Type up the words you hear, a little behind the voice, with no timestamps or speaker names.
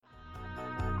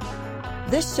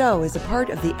This show is a part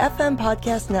of the FM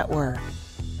Podcast Network.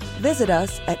 Visit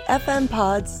us at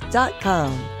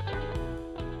fmpods.com.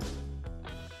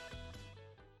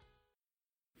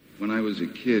 When I was a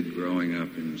kid growing up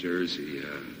in Jersey,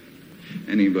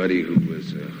 anybody who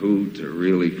was a hoot or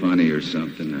really funny or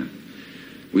something,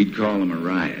 we'd call him a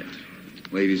riot.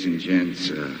 Ladies and gents,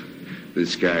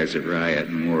 this guy's a riot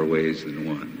in more ways than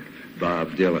one.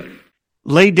 Bob Dylan.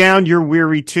 Lay down your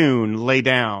weary tune, lay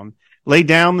down. Lay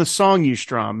down the song you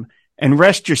strum, and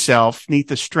rest yourself neath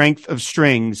the strength of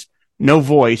strings no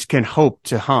voice can hope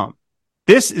to hum.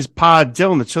 This is Pod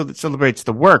Dylan, the show that celebrates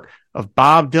the work of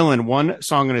Bob Dylan, one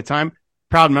song at a time.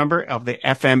 Proud member of the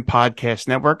FM Podcast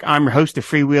Network. I'm your host of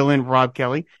Freewheelin', Rob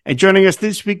Kelly. And joining us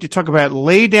this week to talk about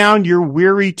Lay Down Your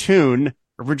Weary Tune,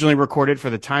 originally recorded for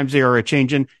the Times They Are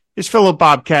A-Changin', is fellow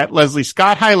Bobcat, Leslie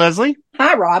Scott. Hi, Leslie.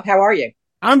 Hi, Rob. How are you?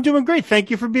 I'm doing great. Thank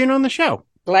you for being on the show.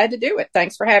 Glad to do it.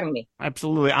 Thanks for having me.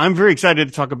 Absolutely. I'm very excited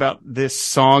to talk about this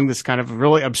song, this kind of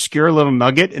really obscure little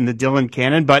nugget in the Dylan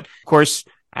canon. But, of course,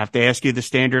 I have to ask you the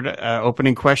standard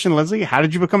opening question, Leslie. How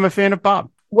did you become a fan of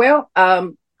Bob? Well,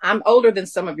 I'm older than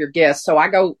some of your guests, so I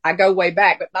go way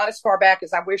back, but not as far back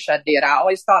as I wish I did. I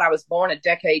always thought I was born a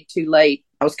decade too late.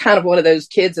 I was kind of one of those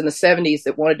kids in the 70s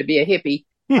that wanted to be a hippie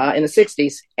in the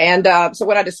 60s. And so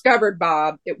when I discovered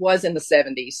Bob, it was in the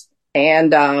 70s.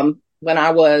 And when I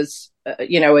was,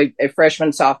 a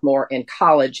freshman, sophomore in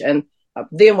college. And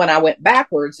then when I went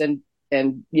backwards and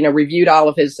reviewed all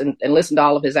of his and listened to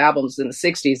all of his albums in the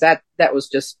 60s, that was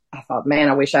just, I thought, man,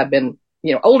 I wish I'd been,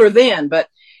 older then, but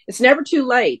it's never too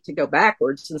late to go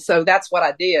backwards. And so that's what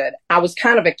I did. I was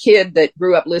kind of a kid that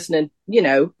grew up listening,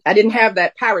 I didn't have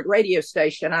that pirate radio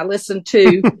station. I listened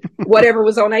to whatever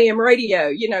was on AM radio,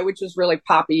 which was really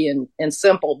poppy and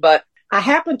simple. But I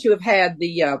happened to have had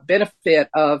the benefit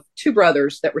of two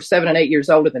brothers that were 7 and 8 years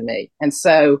older than me. And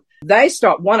so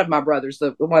one of my brothers,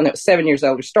 the one that was 7 years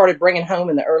older, started bringing home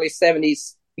in the early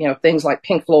 70s, things like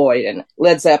Pink Floyd and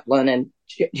Led Zeppelin. And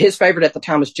his favorite at the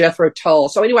time was Jethro Tull.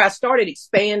 So anyway, I started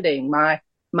expanding my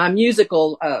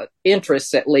musical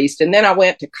interests, at least. And then I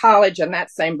went to college, and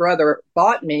that same brother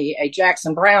bought me a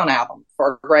Jackson Browne album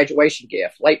for a graduation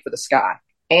gift, Late for the Sky.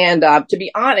 And to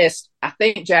be honest, I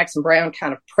think Jackson Browne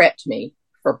kind of prepped me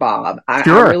for Bob.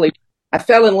 Sure. I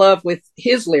fell in love with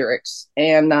his lyrics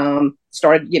and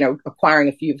started, acquiring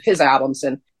a few of his albums.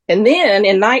 And then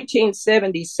in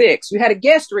 1976, we had a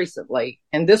guest recently,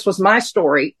 and this was my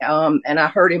story. And I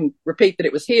heard him repeat that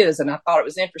it was his, and I thought it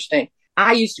was interesting.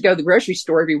 I used to go to the grocery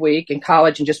store every week in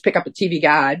college and just pick up a TV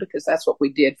guide because that's what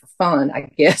we did for fun, I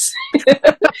guess.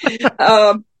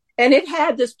 And it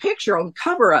had this picture on the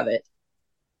cover of it.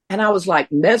 And I was like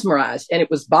mesmerized, and it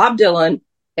was Bob Dylan,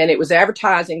 and it was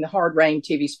advertising the Hard Rain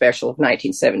TV special of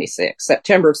 1976,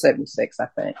 September of 76, I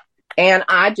think. And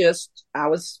I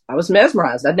was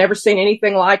mesmerized. I'd never seen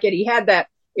anything like it. He had that,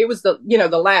 it was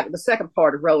the second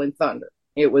part of Rolling Thunder.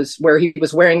 It was where he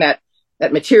was wearing that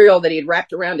material that he had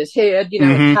wrapped around his head,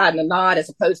 and tied in a knot as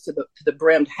opposed to the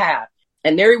brimmed hat.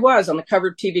 And there he was on the cover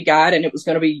of TV Guide, and it was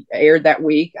going to be aired that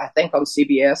week, I think on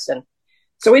CBS. And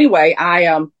so anyway,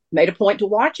 I, made a point to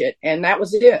watch it, and that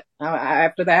was it.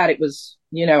 After that, it was,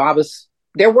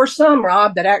 there were some,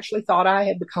 Rob, that actually thought I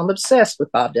had become obsessed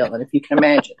with Bob Dylan, if you can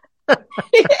imagine.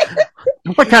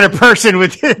 What kind of person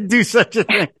would do such a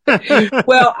thing?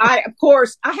 Well, I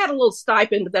had a little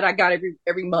stipend that I got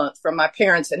every month from my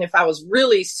parents, and if I was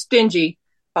really stingy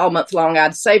all month long,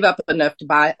 I'd save up enough to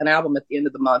buy an album at the end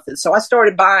of the month. And so I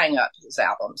started buying up his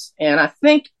albums, and I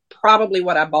think probably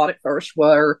what I bought at first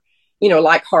were,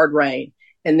 like Hard Rain.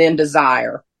 And then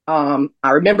Desire. I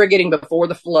remember getting Before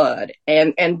the Flood.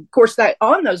 And of course that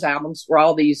on those albums were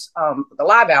all these, the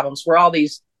live albums were all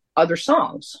these other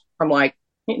songs from the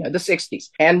 60s.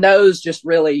 And those just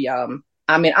really, I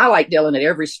like Dylan at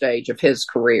every stage of his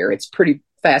career. It's pretty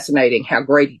fascinating how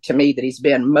great to me that he's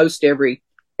been most every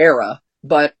era.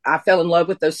 But I fell in love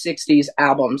with those 60s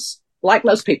albums like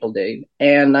most people do.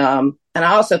 And I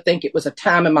also think it was a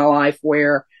time in my life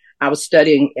where I was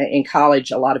studying in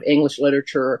college a lot of English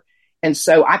literature. And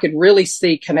so I could really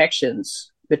see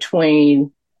connections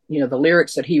between, the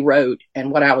lyrics that he wrote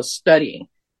and what I was studying.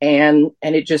 And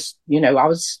it just, I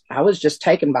was just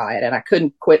taken by it, and I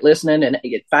couldn't quit listening, and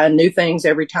I'd find new things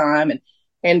every time.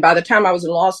 And by the time I was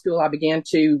in law school, I began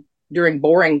to, during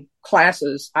boring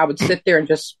classes, I would sit there and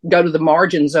just go to the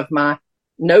margins of my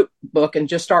notebook and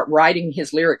just start writing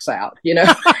his lyrics out,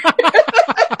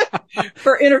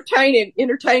 for entertainment,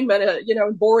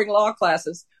 in boring law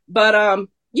classes. But,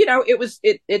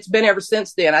 it's been ever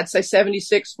since then. I'd say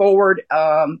 76 forward.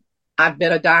 I've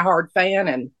been a diehard fan,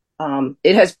 and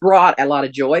it has brought a lot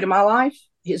of joy to my life,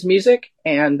 his music.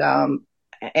 And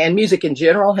and music in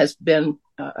general has been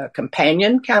a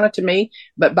companion kind of to me.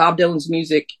 But Bob Dylan's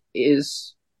music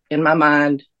is, in my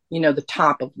mind, the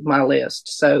top of my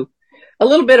list. So a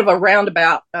little bit of a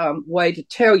roundabout way to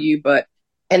tell you, but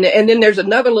and then there's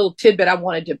another little tidbit I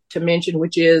wanted to mention,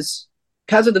 which is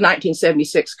because of the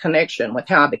 1976 connection with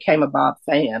how I became a Bob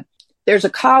fan. There's a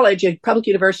college, a public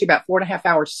university about 4.5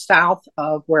 hours south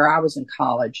of where I was in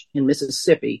college in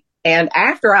Mississippi. And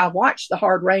after I watched the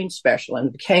Hard Rain special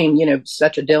and became,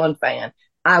 such a Dylan fan,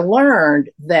 I learned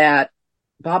that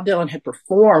Bob Dylan had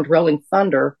performed Rolling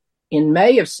Thunder in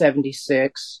May of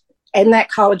 76 in that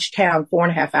college town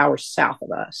 4.5 hours south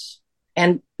of us.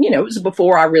 And, it was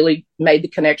before I really made the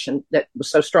connection that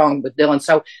was so strong with Dylan.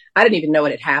 So I didn't even know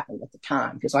it had happened at the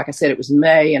time because, like I said, it was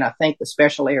May, and I think the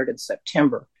special aired in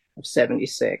September of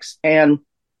 76. And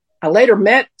I later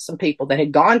met some people that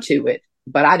had gone to it,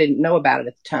 but I didn't know about it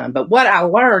at the time. But what I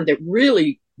learned that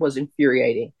really was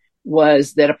infuriating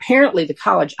was that apparently the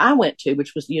college I went to,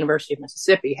 which was the University of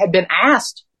Mississippi, had been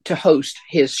asked to host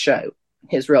his show,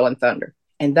 his Rolling Thunder,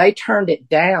 and they turned it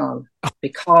down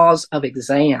because of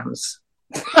exams.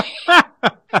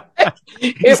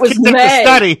 It was May.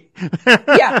 Study.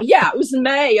 yeah, it was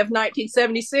May of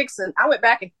 1976, and I went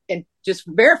back and just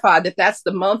verified that that's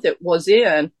the month it was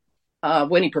in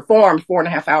when he performed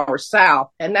 4.5 hours south,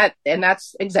 and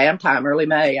that's exam time, early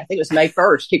May. I think it was May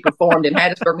 1st. He performed in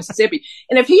Hattiesburg, Mississippi,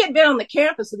 and if he had been on the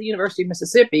campus of the University of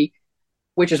Mississippi,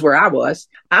 which is where I was,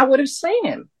 I would have seen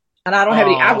him. And I don't have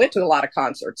any. I went to a lot of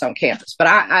concerts on campus, but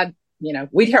I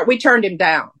we turned him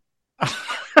down.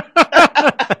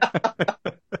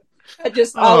 It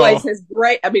just always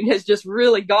has just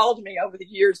really galled me over the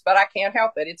years, but I can't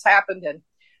help it. It's happened.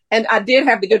 And I did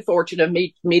have the good fortune of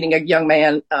meeting a young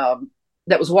man,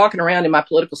 that was walking around in my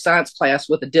political science class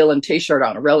with a Dylan t-shirt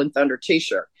on, a Rolling Thunder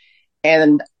t-shirt.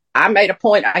 And I made a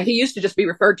point. He used to just be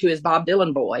referred to as Bob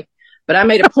Dylan Boy, but I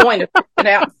made a point of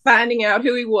finding out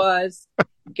who he was,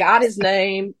 got his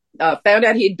name, found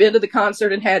out he'd been to the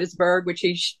concert in Hattiesburg,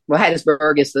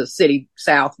 Hattiesburg is the city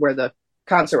south where the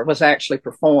concert was actually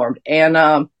performed. And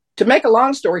to make a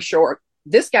long story short,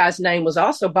 this guy's name was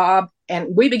also Bob,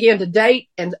 and we began to date,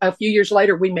 and a few years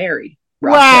later we married.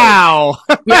 Wow.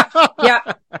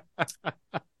 Yeah.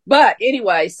 But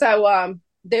anyway, so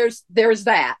there's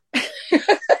that.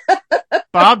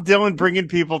 Bob Dylan bringing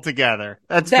people together.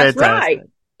 That's fantastic. Right.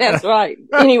 That's right.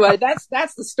 Anyway, that's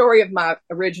the story of my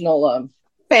original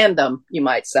fandom, you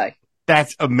might say.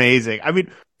 That's amazing. I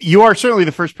mean, you are certainly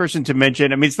the first person to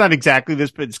mention. I mean, it's not exactly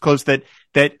this, but it's close that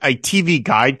a TV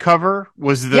guide cover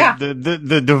was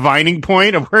the divining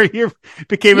point of where you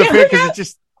became a fan,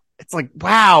 because it's like,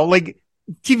 wow, like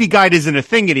TV guide isn't a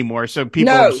thing anymore. So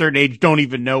people of a certain age don't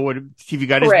even know what a TV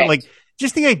guide is. But like,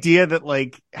 just the idea that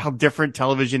like how different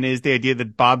television is, the idea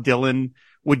that Bob Dylan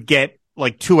would get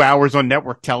like 2 hours on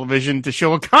network television to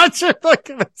show a concert. Like,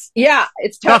 it's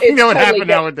nothing that would happen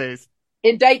nowadays.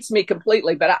 It dates me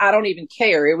completely, but I don't even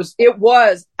care. It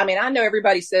was, I mean, I know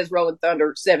everybody says Rolling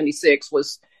Thunder 76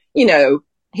 was,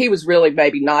 he was really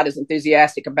maybe not as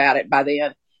enthusiastic about it by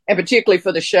then. And particularly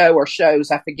for the show or shows,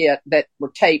 I forget, that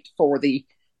were taped for the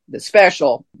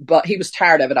special, but he was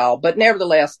tired of it all. But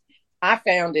nevertheless, I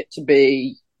found it to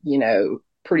be,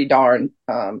 pretty darn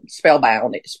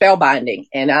spellbinding.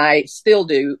 And I still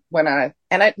do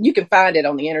you can find it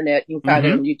on the internet. You can find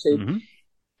it on YouTube. Mm-hmm.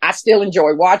 I still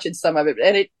enjoy watching some of it.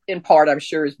 And it, in part, I'm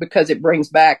sure, is because it brings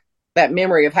back that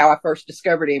memory of how I first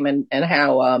discovered him and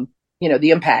how, the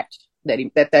impact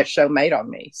that show made on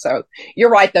me. So you're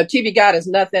right, though. TV Guide is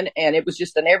nothing. And it was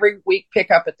just an every week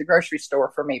pickup at the grocery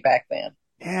store for me back then.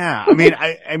 Yeah.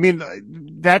 I mean,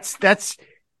 that's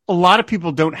a lot of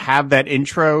people don't have that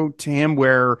intro to him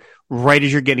where right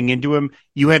as you're getting into him,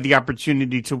 you had the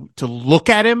opportunity to look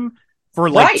at him for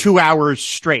like 2 hours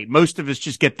straight. Most of us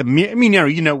just get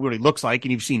you know what he looks like,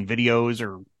 and you've seen videos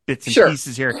or bits and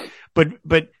pieces here,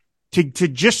 but to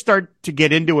just start to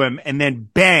get into him, and then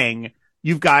bang,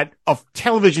 you've got a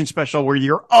television special where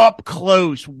you're up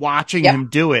close watching him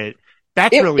do it.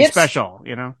 That's really special,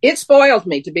 It spoiled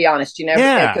me, to be honest,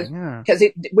 because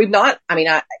we've not,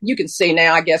 you can see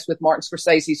now, I guess, with Martin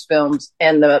Scorsese's films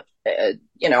and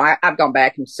I've gone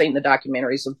back and seen the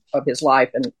documentaries of his life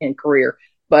and career,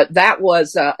 but that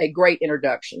was a great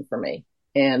introduction for me.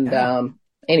 And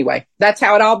anyway, that's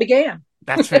how it all began.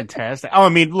 That's fantastic. Oh,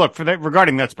 look,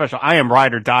 regarding that special, I am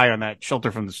ride or die on that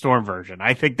Shelter from the Storm version.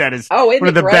 I think that is one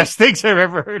of the best things I've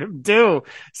ever heard him do.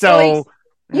 So,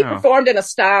 he performed in a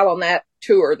style on that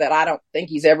tour that I don't think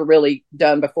he's ever really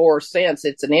done before or since.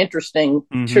 It's an interesting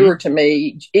tour to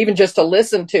me, even just to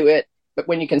listen to it. But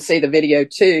when you can see the video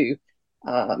too,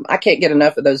 I can't get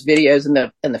enough of those videos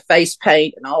and the face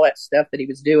paint and all that stuff that he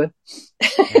was doing.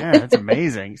 Yeah, that's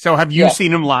amazing. So have you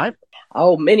seen him live?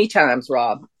 Oh, many times,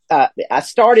 Rob. I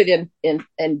started in,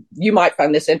 and you might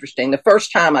find this interesting. The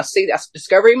first time I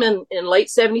discovered him in late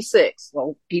 76.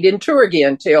 Well, he didn't tour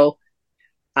again till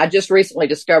I just recently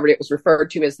discovered it was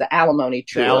referred to as the Alimony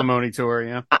Tour. The Alimony Tour,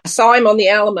 yeah. I saw him on the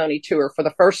Alimony Tour for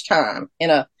the first time in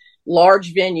a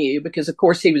large venue because, of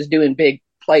course, he was doing big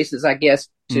places, I guess,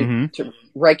 to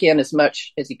rake in as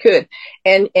much as he could.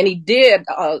 And he did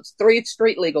 3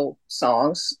 street legal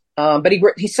songs. But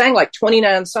he sang like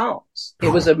 29 songs. It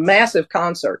was a massive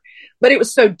concert, but it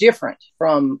was so different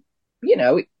from,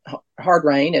 Hard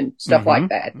Rain and stuff like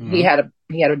that. He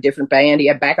had a different band. He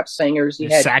had backup singers. He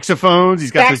had saxophones. He's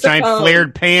got those giant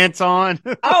flared pants on.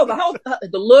 Oh,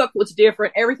 the look was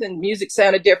different. Everything, music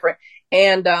sounded different.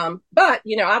 And, but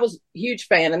I was a huge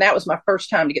fan, and that was my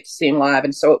first time to get to see him live.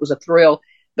 And so it was a thrill.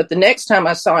 But the next time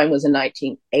I saw him was in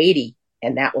 1980,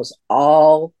 and that was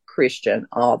all Christian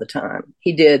all the time.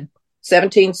 He did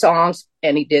 17 songs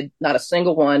and he did not a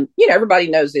single one. Everybody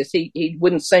knows this. He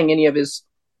wouldn't sing any of his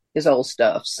old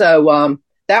stuff. So,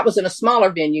 that was in a smaller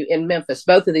venue in Memphis.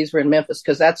 Both of these were in Memphis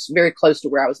because that's very close to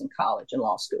where I was in college and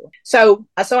law school. So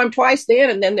I saw him twice then,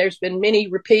 and then there's been many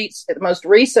repeats. The most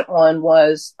recent one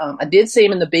was, I did see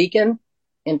him in the Beacon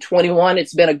in 21.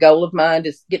 It's been a goal of mine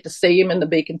to get to see him in the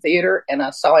Beacon Theater, and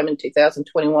I saw him in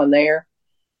 2021 there.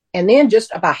 And then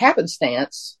just by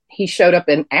happenstance, he showed up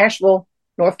in Asheville,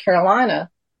 North Carolina,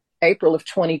 April of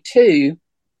 22.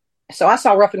 So I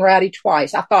saw Rough and Rowdy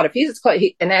twice. I thought if he's as close,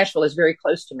 and Asheville is very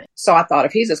close to me. So I thought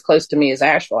if he's as close to me as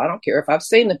Asheville, I don't care if I've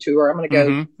seen the tour, I'm going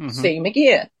to go see him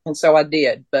again. And so I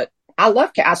did. But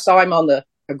I saw him on the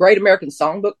Great American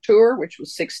Songbook Tour, which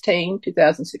was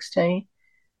 2016.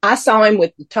 I saw him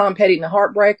with Tom Petty and the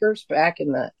Heartbreakers back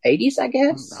in the 80s, I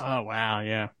guess. Oh, wow.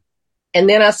 Yeah. And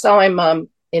then I saw him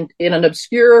in an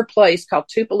obscure place called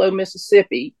Tupelo,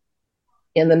 Mississippi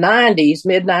in the 90s,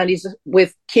 mid 90s,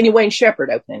 with Kenny Wayne Shepherd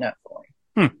opening up for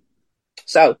him.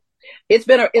 So it's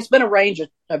been a range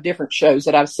of different shows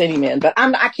that I've seen him in, but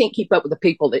I can't keep up with the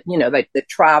people that, that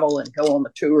travel and go on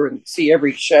the tour and see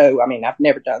every show. I mean, I've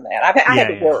never done that. I had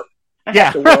to work. I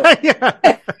have to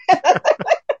work.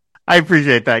 I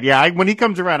appreciate that. Yeah. When he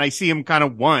comes around, I see him kind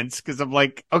of once because I'm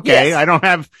like, okay, yes. I don't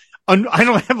have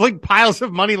like piles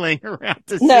of money laying around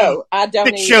to see I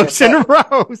don't shows in a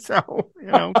row. So,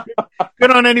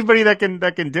 good on anybody that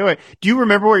can do it. Do you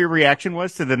remember what your reaction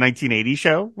was to the 1980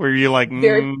 show? Where you're like,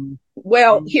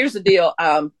 Well, here's the deal.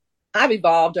 I've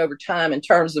evolved over time in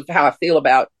terms of how I feel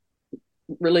about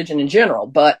religion in general.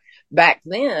 But back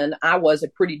then I was a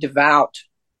pretty devout,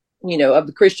 of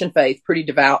the Christian faith, pretty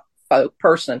devout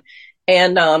person.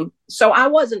 And, so I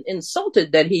wasn't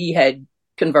insulted that he had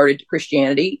converted to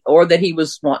Christianity, or that he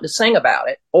was wanting to sing about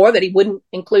it, or that he wouldn't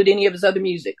include any of his other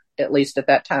music, at least at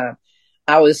that time.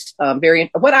 I was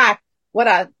what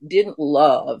I didn't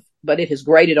love, but it has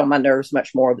grated on my nerves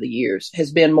much more over the years,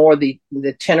 has been more the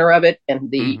tenor of it,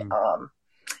 and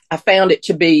I found it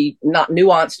to be not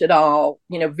nuanced at all,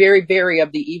 very, very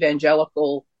of the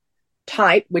evangelical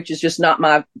type, which is just not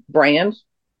my brand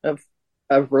of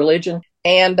religion.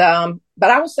 And but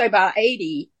I will say by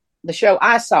 80, the show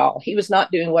I saw, he was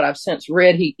not doing what I've since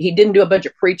read. He didn't do a bunch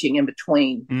of preaching in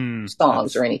between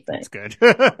songs or anything. That's good.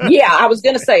 Yeah, I was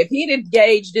going to say, if he'd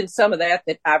engaged in some of that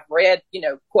I've read,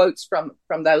 quotes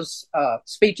from those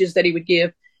speeches that he would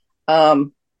give,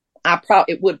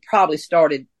 it would probably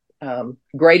started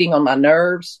grating on my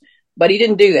nerves. But he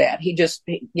didn't do that. He just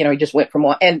went from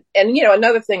one. And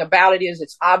another thing about it is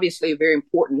it's obviously a very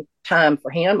important time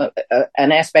for him,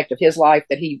 an aspect of his life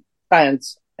that he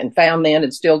finds and found then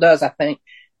and still does, I think,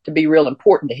 to be real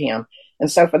important to him.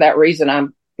 And so for that reason,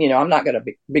 I'm not going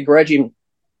to begrudge him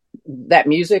that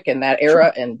music and that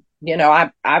era. And,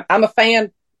 I'm a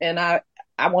fan, and I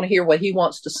want to hear what he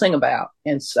wants to sing about.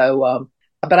 And so,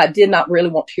 but I did not really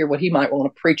want to hear what he might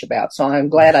want to preach about. So I'm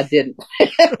glad I didn't.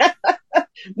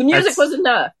 The music was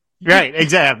enough. Right.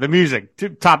 Exactly. The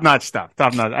music, top notch stuff.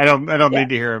 Top notch. I don't need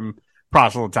to hear him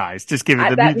proselytize. Just give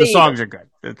it. The songs are good.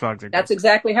 The songs are good. That's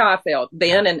exactly how I felt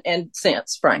then and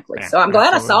since, frankly. Yeah, so I'm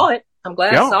glad absolutely. I saw it. I'm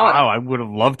glad I saw it. Oh, I would have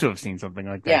loved to have seen something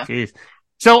like that. Yeah. Jeez.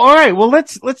 So, all right. Well,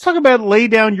 let's talk about Lay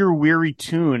Down Your Weary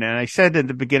Tune. And I said at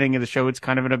the beginning of the show, it's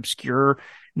kind of an obscure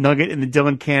nugget in the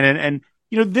Dylan canon. And,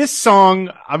 this song,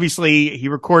 obviously he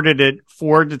recorded it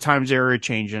for the Times They Were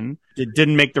Changin'. It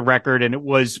didn't make the record, and it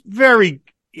was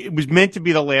meant to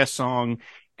be the last song.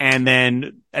 And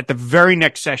then at the very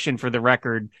next session for the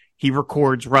record, he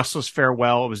records Restless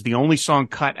Farewell. It was the only song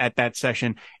cut at that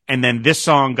session. And then this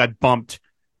song got bumped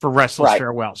for Restless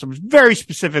Farewell. So it was very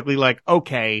specifically like,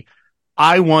 okay,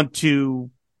 I want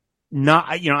to not,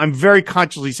 I'm very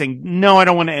consciously saying, no, I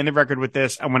don't want to end the record with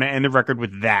this. I want to end the record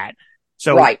with that.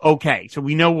 So, Right. Okay. So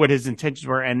we know what his intentions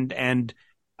were, and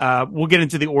we'll get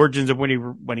into the origins of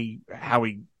how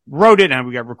he wrote it and how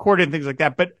we got recorded and things like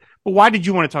that. But why did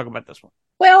you want to talk about this one?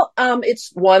 Well,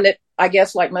 it's one that I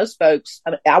guess, like most folks,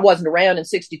 I wasn't around in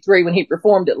 '63 when he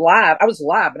performed it live. I was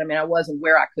alive, but I wasn't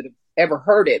where I could have ever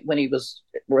heard it when he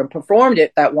performed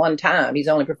it that one time. He's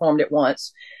only performed it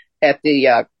once at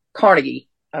the Carnegie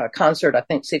concert, I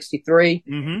think '63.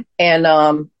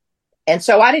 Mm-hmm. And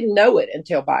so I didn't know it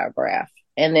until Biograph.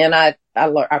 And then I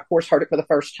of course heard it for the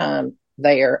first time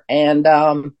there. And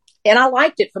I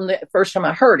liked it from the first time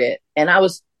I heard it. And I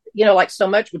was, like so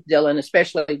much with Dylan,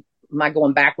 especially my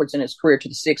going backwards in his career to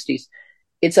the '60s.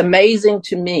 It's amazing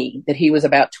to me that he was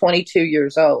about 22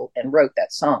 years old and wrote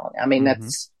that song.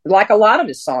 That's like a lot of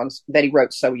his songs that he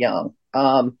wrote so young.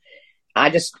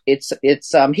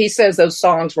 He says those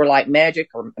songs were like magic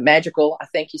or magical. I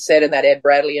think he said in that Ed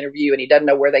Bradley interview, and he doesn't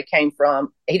know where they came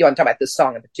from. He doesn't talk about this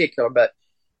song in particular, but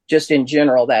just in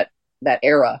general, that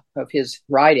era of his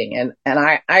writing. And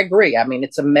I agree.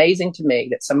 It's amazing to me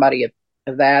that somebody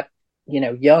of that,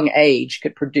 young age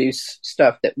could produce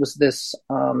stuff that was this,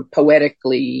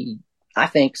 poetically, I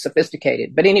think,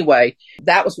 sophisticated. But anyway,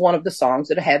 that was one of the songs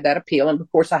that had that appeal. And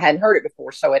of course I hadn't heard it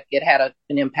before, so it had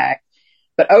an impact.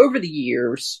 But over the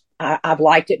years, I've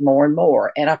liked it more and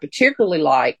more. And I particularly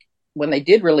like when they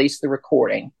did release the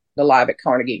recording, the Live at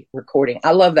Carnegie recording.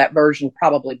 I love that version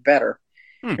probably better.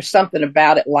 There's something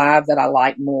about it live that I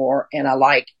like more. And I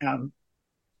like,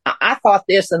 I thought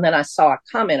this, and then I saw a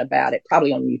comment about it,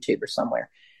 probably on YouTube or somewhere,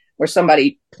 where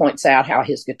somebody points out how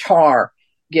his guitar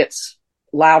gets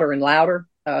louder and louder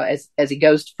as he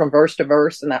goes from verse to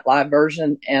verse in that live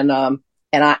version. And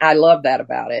I love that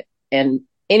about it. And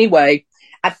anyway,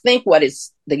 I think what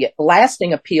is the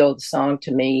lasting appeal of the song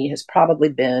to me has probably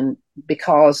been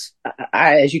because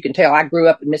as you can tell, I grew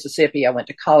up in Mississippi. I went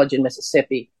to college in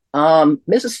Mississippi.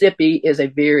 Mississippi is a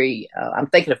very, I'm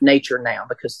thinking of nature now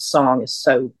because the song is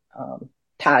so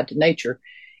tied to nature.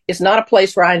 It's not a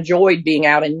place where I enjoyed being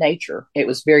out in nature. It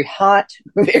was very hot,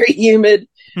 very humid.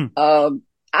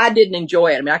 I didn't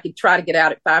enjoy it. I could try to get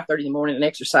out at 5:30 in the morning and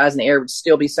exercise, and the air would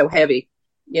still be so heavy,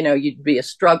 you'd be a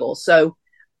struggle. So,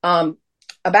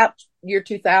 about year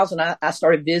 2000, I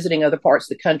started visiting other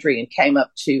parts of the country and came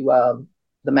up to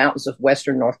the mountains of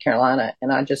Western North Carolina,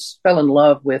 and I just fell in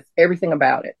love with everything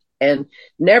about it. And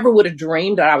never would have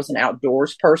dreamed that I was an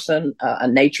outdoors person, a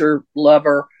nature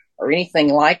lover, or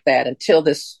anything like that until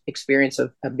this experience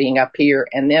of being up here.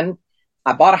 And then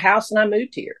I bought a house and I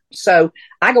moved here. So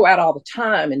I go out all the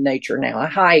time in nature now. I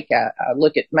hike, I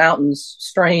look at mountains,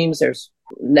 streams, there's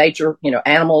nature,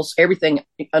 animals, everything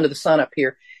under the sun up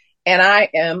here. And I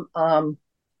am,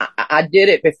 I did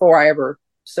it before I ever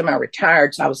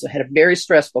semi-retired. So I had a very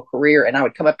stressful career, and I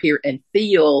would come up here and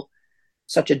feel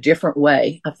such a different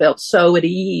way. I felt so at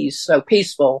ease, so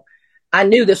peaceful. I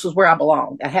knew this was where I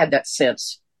belonged. I had that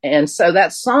sense. And so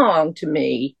that song to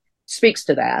me speaks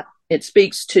to that. It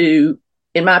speaks to,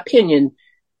 in my opinion,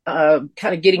 kind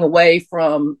of getting away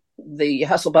from the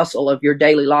hustle bustle of your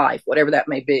daily life, whatever that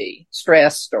may be,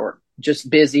 stressed or just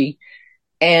busy,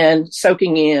 and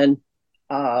soaking in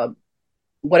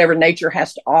whatever nature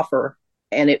has to offer,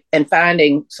 and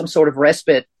finding some sort of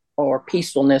respite or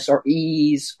peacefulness or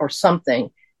ease or something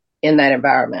in that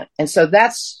environment. And so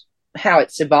that's how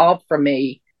it's evolved for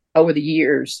me over the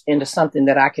years into something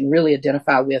that I can really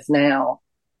identify with now,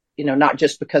 not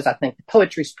just because I think the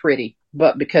poetry's pretty,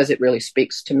 but because it really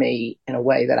speaks to me in a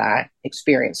way that I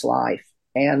experience life.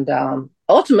 And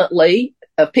ultimately,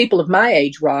 of people of my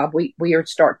age, Rob, we are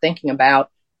start thinking about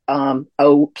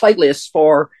playlists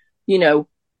for,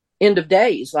 end of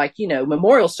days, like,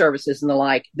 memorial services and the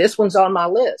like. This one's on my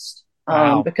list.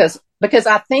 Wow. Because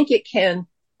I think it can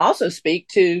also speak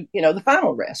to, the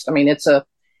final rest.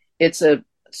 It's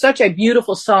such a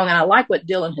beautiful song. And I like what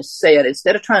Dylan has said.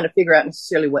 Instead of trying to figure out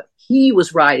necessarily what he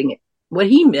was writing, what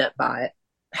he meant by it,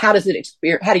 how do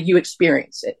you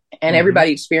experience it? And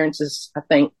everybody experiences, I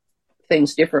think,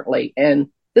 things differently. And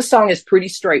this song is pretty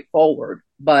straightforward,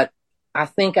 but I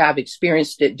think I've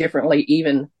experienced it differently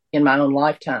even in my own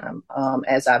lifetime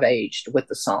as I've aged with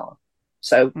the song.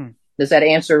 So does that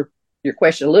answer your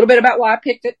question a little bit about why I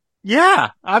picked it? Yeah,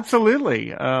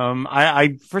 absolutely.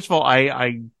 I first of all,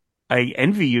 I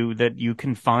envy you that you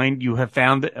have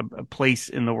found a place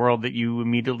in the world that you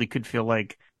immediately could feel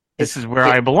like this is where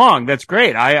I belong. That's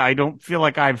great. I don't feel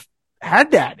like I've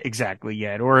had that exactly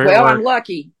yet. I'm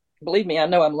lucky. Believe me, I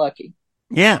know I'm lucky.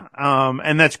 Yeah.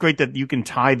 And that's great that you can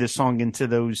tie the song into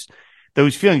those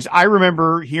those feelings. I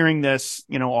remember hearing this,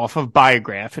 off of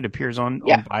Biograph. It appears on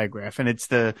Biograph, and it's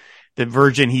the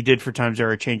version he did for Times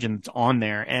Era Change, and it's on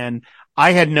there. And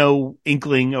I had no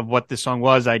inkling of what this song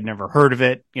was. I'd never heard of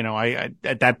it. I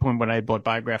at that point when I bought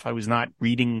Biograph, I was not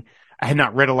reading. I had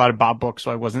not read a lot of Bob books,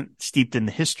 so I wasn't steeped in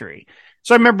the history.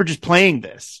 So I remember just playing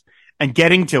this and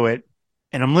getting to it,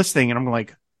 and I'm listening, and I'm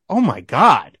like, oh my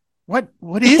God, what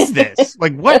is this?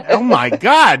 Like, what? Oh my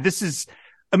God, this is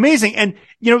amazing. And,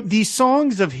 these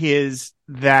songs of his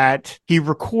that he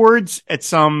records at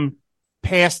some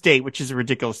past date, which is a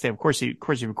ridiculous date. Of course he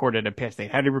recorded at a past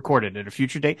date. Had he recorded at a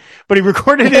future date? But he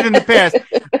recorded it in the past.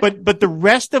 But the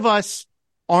rest of us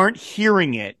aren't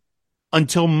hearing it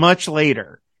until much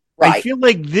later. Right. I feel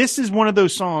like this is one of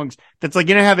those songs that's like,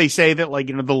 how they say that, like,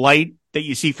 the light that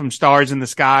you see from stars in the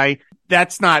sky,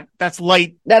 that's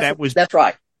light. That's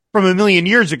right. From a million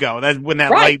years ago, that's when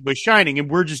that light was shining, and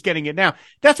we're just getting it now.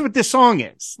 That's what this song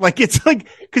is. Like, it's like,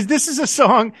 cause this is a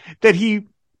song that he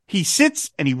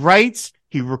sits and he writes,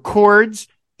 he records.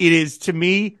 It is, to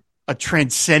me, a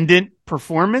transcendent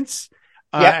performance.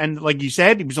 And like you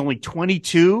said, he was only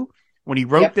 22 when he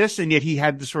wrote this, and yet he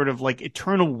had the sort of like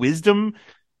eternal wisdom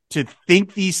to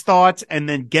think these thoughts and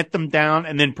then get them down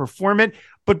and then perform it.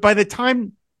 But by the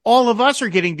time all of us are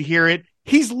getting to hear it,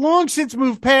 he's long since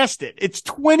moved past it. It's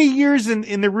 20 years in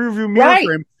the rearview mirror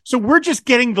for him. So we're just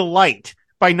getting the light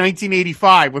by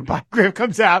 1985 when Biograph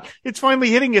comes out. It's finally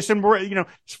hitting us. And we're,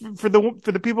 for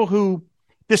the people who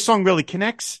this song really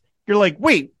connects, you're like,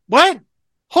 wait, what?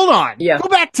 Hold on. Yeah. Go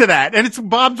back to that. And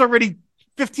Bob's already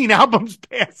 15 albums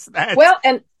past that. Well,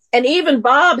 and even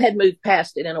Bob had moved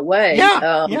past it in a way.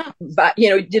 But,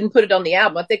 he didn't put it on the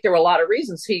album. I think there were a lot of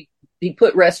reasons he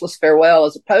put Restless Farewell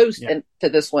as opposed to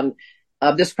this one.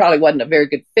 This probably wasn't a very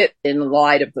good fit in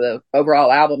light of the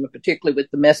overall album, and particularly with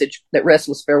the message that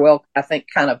Restless Farewell, I think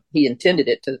kind of he intended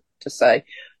it to say.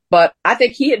 But I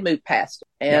think he had moved past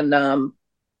it. And,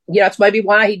 it's maybe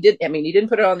why he didn't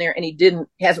put it on there, and he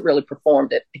hasn't really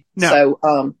performed it. No.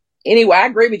 So, anyway, I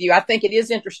agree with you. I think it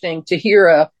is interesting to hear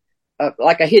a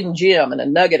hidden gem and a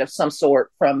nugget of some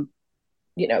sort from,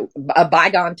 a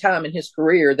bygone time in his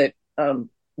career that,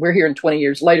 we're hearing 20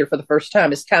 years later for the first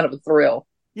time. Is kind of a thrill.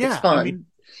 Yeah. It's fun. I mean,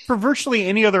 for virtually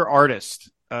any other artist,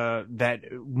 that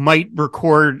might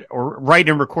record or write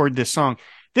and record this song,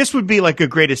 this would be like a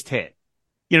greatest hit.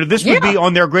 This would be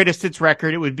on their greatest hits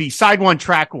record. It would be side one,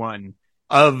 track one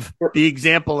of the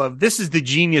example of this is the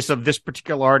genius of this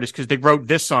particular artist because they wrote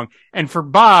this song. And for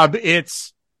Bob,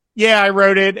 it's, I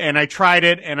wrote it and I tried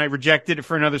it and I rejected it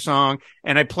for another song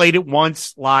and I played it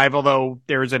once live, although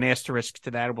there is an asterisk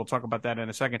to that. And we'll talk about that in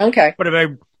a second. Okay. But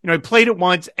if I played it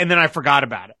once and then I forgot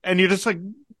about it. And you're just like,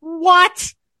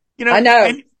 what? I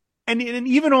know. And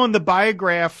even on the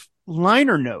Biograph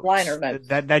liner notes.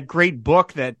 That great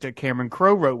book that Cameron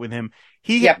Crowe wrote with him.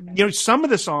 Some of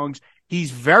the songs,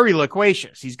 he's very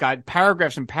loquacious. He's got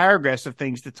paragraphs and paragraphs of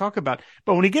things to talk about.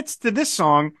 But when he gets to this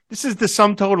song, this is the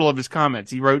sum total of his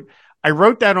comments. He wrote, I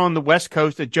wrote that on the West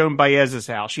Coast at Joan Baez's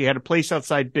house. She had a place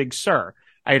outside Big Sur.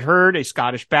 I had heard a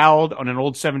Scottish ballad on an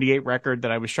old 78 record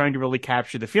that I was trying to really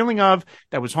capture the feeling of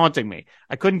that was haunting me.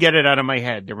 I couldn't get it out of my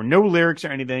head. There were no lyrics or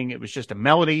anything. It was just a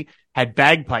melody, had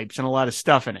bagpipes and a lot of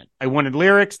stuff in it. I wanted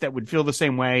lyrics that would feel the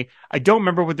same way. I don't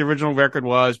remember what the original record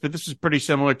was, but this was pretty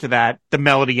similar to that, the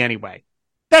melody anyway.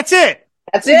 That's it.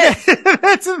 That's it.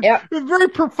 That's a very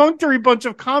perfunctory bunch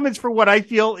of comments for what I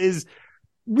feel is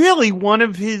really one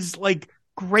of his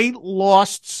great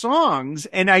lost songs.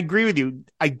 And I agree with you.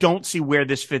 I don't see where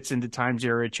this fits into Times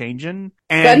Era Changin'.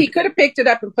 But he could have picked it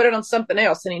up and put it on something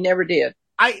else, and he never did.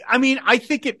 I mean, I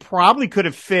think it probably could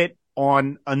have fit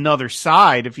on another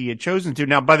side if he had chosen to.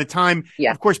 Now, by the time,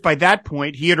 of course, by that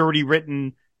point, he had already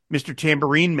written Mr.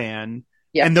 Tambourine Man.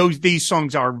 Yeah. And these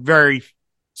songs are very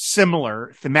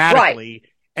similar thematically. Right.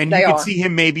 And you could see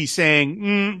him maybe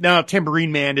saying, no,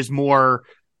 Tambourine Man is more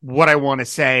what I want to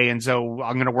say. And so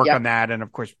I'm going to work on that. And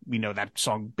of course, we know that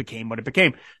song became what it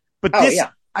became. But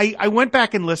I went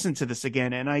back and listened to this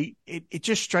again, and it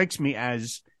just strikes me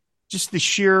as just the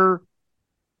sheer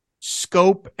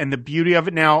scope and the beauty of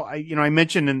it. Now, I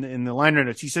mentioned in the liner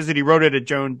notes, he says that he wrote it at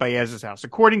Joan Baez's house.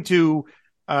 According to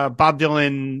Bob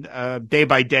Dylan, Day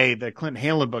by Day, the Clinton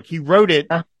Hanlon book, he wrote it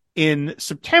in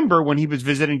September when he was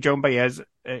visiting Joan Baez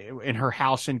in her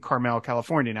house in Carmel,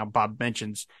 California. Now, Bob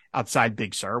mentions outside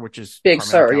Big Sur, which is Big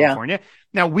Sur, California.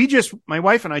 Now, my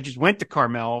wife and I just went to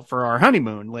Carmel for our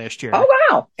honeymoon last year. Oh,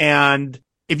 wow. And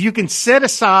if you can set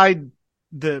aside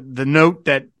the note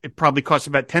that it probably costs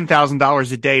about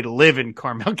 $10,000 a day to live in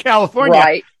Carmel, California,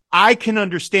 right, I can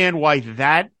understand why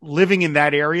living in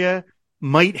that area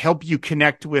might help you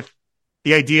connect with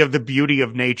the idea of the beauty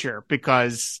of nature,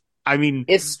 because I mean,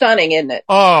 it's stunning, isn't it?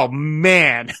 Oh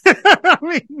man. I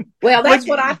mean, well, that's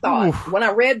what I thought when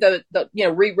I read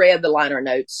reread the liner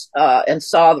notes, and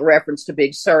saw the reference to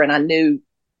Big Sur, and I knew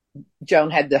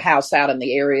Joan had the house out in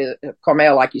the area of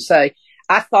Carmel, like you say.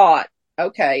 I thought,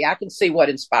 okay, I can see what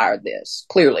inspired this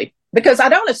clearly, because I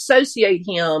don't associate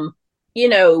him,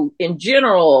 in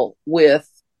general with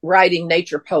writing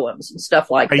nature poems and stuff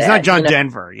like that. He's not John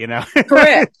Denver,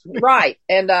 Correct. Right.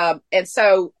 And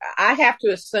so I have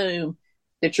to assume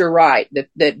that you're right,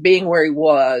 that being where he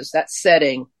was, that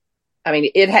setting, I mean,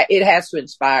 it has to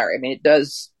inspire. I mean, it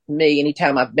does me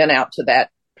anytime I've been out to that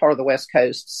part of the West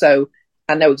Coast. So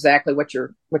I know exactly what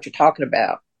you're talking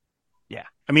about. Yeah.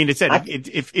 I mean,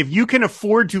 if you can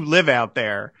afford to live out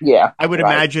there, I would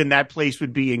imagine that place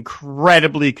would be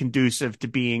incredibly conducive to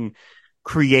being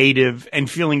creative and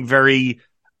feeling very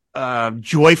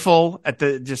joyful at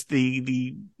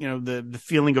the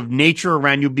feeling of nature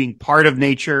around you, being part of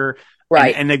nature.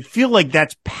 Right. And I feel like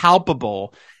that's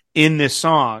palpable in this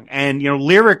song. And,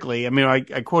 lyrically, I mean,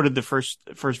 I quoted the first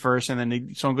verse, and then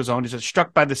the song goes on. It says,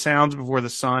 struck by the sounds before the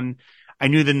sun, I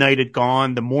knew the night had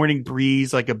gone. The morning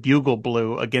breeze like a bugle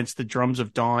blew against the drums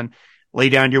of dawn. Lay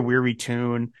down your weary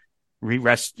tune.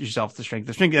 Rest yourself the strength.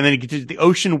 And then it continues, the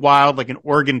ocean wild like an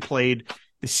organ played.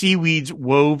 The seaweeds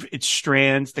wove its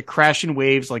strands. The crashing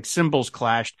waves like cymbals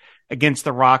clashed against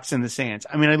the rocks and the sands.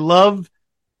 I mean, I love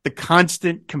the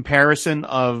constant comparison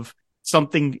of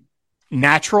something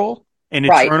natural and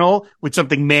eternal with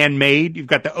something man-made. You've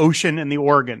got the ocean and the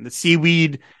organ, the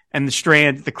seaweed and the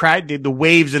strands, the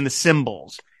waves and the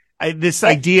cymbals. This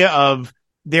idea of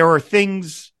there are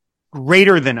things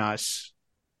greater than us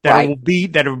that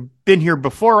that have been here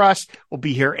before us, will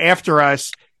be here after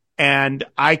us. And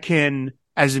I can,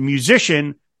 as a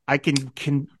musician, I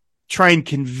can try and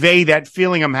convey that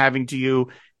feeling I'm having to you.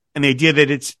 And the idea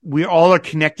that we all are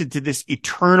connected to this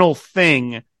eternal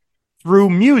thing through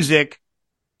music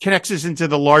connects us into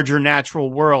the larger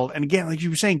natural world. And again, like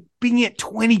you were saying, being at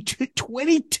 22.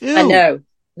 I know.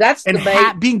 That's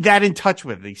being that in touch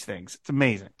with these things. It's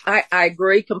amazing. I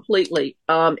agree completely.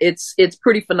 It's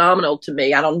pretty phenomenal to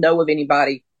me. I don't know of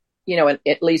anybody,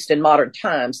 at least in modern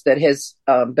times, that has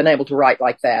been able to write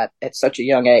like that at such a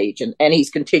young age. And he's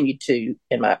continued to,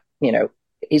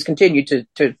 he's continued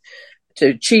to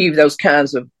achieve those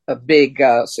kinds of big,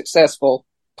 successful,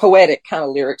 poetic kind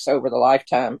of lyrics over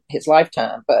his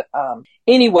lifetime. But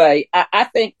anyway, I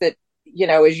think that,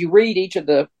 as you read each of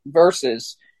the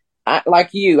verses, I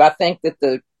think that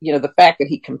the fact that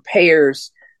he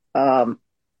compares,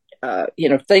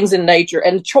 things in nature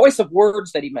and the choice of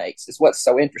words that he makes is what's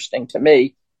so interesting to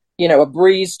me. A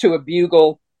breeze to a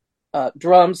bugle,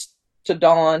 drums to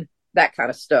dawn, that kind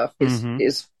of stuff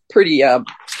is pretty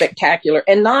spectacular.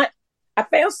 And I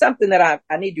found something that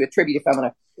I need to attribute if I'm going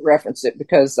to reference it,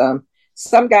 because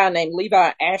some guy named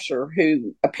Levi Asher,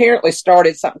 who apparently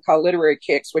started something called Literary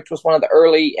Kicks, which was one of the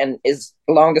early and is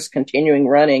the longest continuing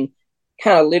running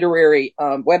kind of literary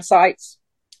websites.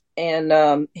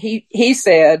 And he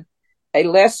said a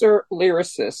lesser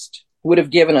lyricist would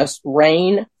have given us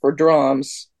rain for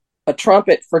drums, a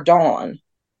trumpet for dawn.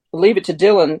 Leave it to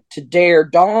Dylan to dare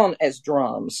dawn as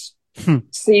drums,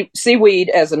 seaweed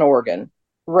as an organ,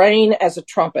 rain as a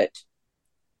trumpet,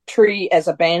 tree as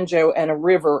a banjo, and a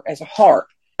river as a harp.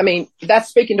 I mean, that's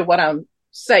speaking to what I'm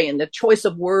saying. The choice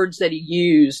of words that he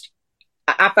used,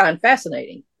 I find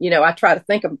fascinating. I try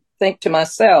to think to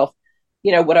myself,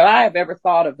 would I have ever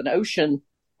thought of an ocean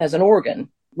as an organ?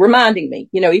 Reminding me,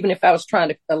 even if I was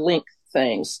trying to link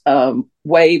things,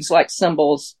 waves like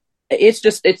cymbals. It's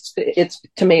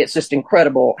to me, it's just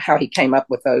incredible how he came up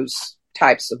with those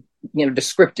types of,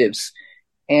 descriptives.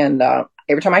 And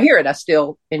every time I hear it, I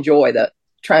still enjoy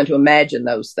trying to imagine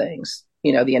those things,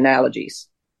 the analogies.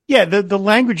 Yeah, the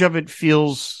language of it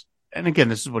feels, and again,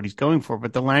 this is what he's going for,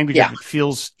 but the language of it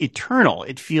feels eternal.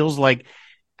 It feels like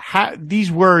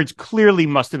these words clearly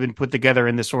must have been put together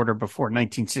in this order before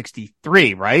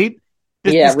 1963, right?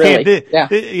 Really.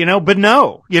 But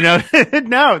no,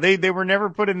 no, they were never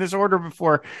put in this order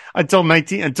before until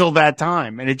that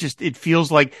time. And it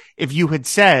feels like if you had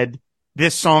said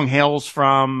this song hails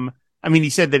from, I mean, he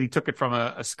said that he took it from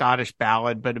a Scottish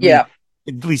ballad, but at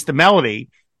least the melody.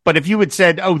 But if you had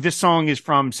said, oh, this song is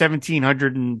from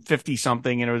 1750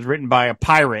 something and it was written by a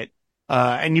pirate,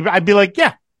 I'd be like,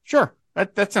 yeah, sure.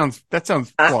 That sounds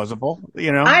plausible.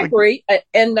 I agree.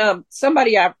 And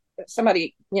somebody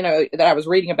that I was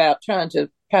reading about, trying to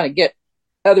kind of get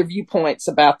other viewpoints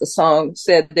about the song,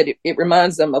 said that it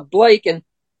reminds them of Blake, and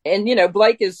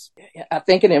Blake is, I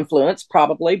think, an influence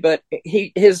probably, but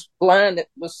his line that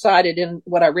was cited in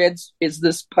what I read is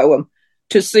this poem,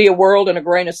 to see a world in a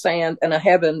grain of sand and a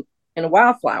heaven in a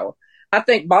wildflower. I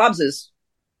think Bob's is,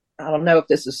 I don't know if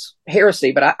this is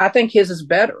heresy, but I think his is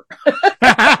better.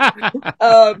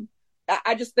 I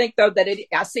just think though that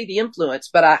I see the influence,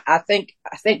 but I think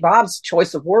Bob's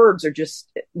choice of words are just,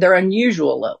 they're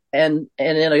unusual and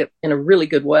in a really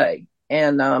good way.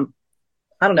 And,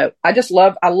 I don't know.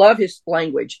 I love his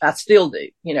language. I still do,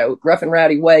 Rough and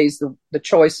Rowdy Ways. The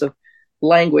choice of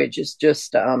language is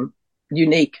just,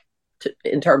 unique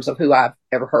in terms of who I've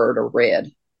ever heard or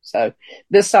read. So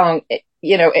this song,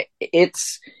 it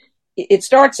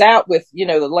starts out with,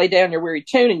 the lay down your weary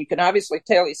tune, and you can obviously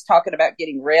tell he's talking about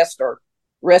getting rest or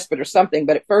respite or something,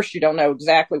 but at first you don't know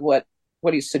exactly what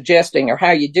he's suggesting or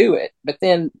how you do it. But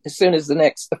then as soon as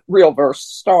the real verse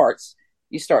starts,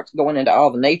 you start going into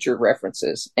all the nature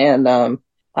references. And,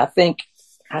 I think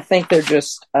they're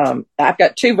just, I've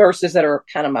got two verses that are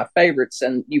kind of my favorites,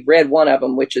 and you read one of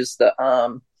them, which is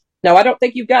no, I don't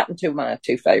think you've gotten to my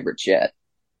two favorites yet.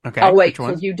 Okay. I'll wait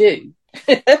till you do.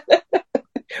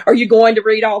 Are you going to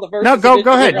read all the verses? No,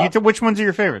 go ahead. Which ones are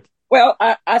your favorites? Well,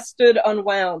 I stood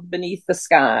unwound beneath the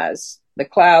skies, the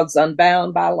clouds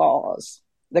unbound by laws.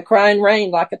 The crying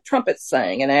rain like a trumpet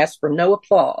sang and asked for no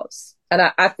applause. And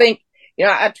I think,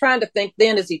 I'm trying to think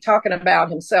then, is he talking about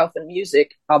himself in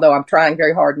music? Although I'm trying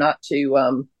very hard not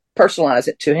to personalize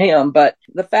it to him. But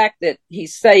the fact that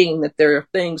he's saying that there are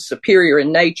things superior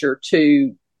in nature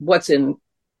to what's in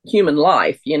human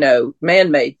life,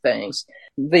 man-made things,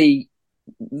 the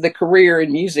career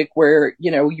in music where,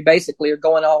 you basically are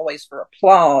going always for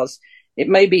applause. It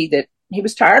may be that he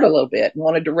was tired a little bit and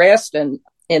wanted to rest, and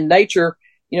in nature,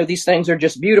 these things are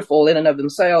just beautiful in and of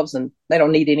themselves and they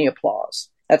don't need any applause.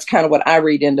 That's kind of what I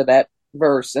read into that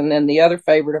verse. And then the other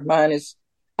favorite of mine is,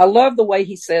 I love the way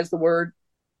he says the word.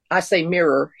 I say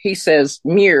mirror. He says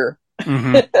mirror.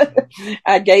 Mm-hmm.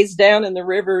 I gazed down in the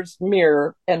river's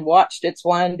mirror and watched its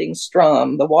winding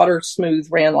strum. The water smooth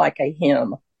ran like a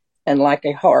hymn, and like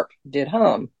a harp did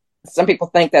hum. Some people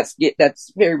think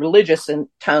that's very religious in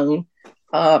tone,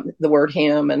 the word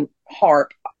hymn and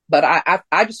harp. But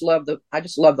I just love the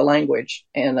language,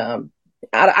 and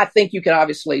I think you can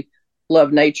obviously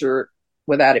love nature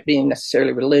without it being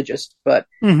necessarily religious. But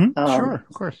sure,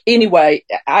 of course. Anyway,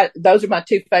 those are my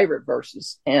two favorite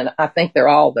verses, and I think they're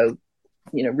all though,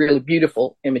 really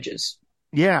beautiful images.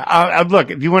 Yeah,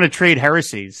 look, if you want to trade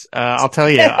heresies, I'll tell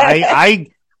you,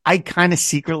 I kind of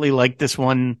secretly like this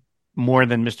one more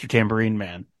than Mr. Tambourine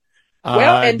Man.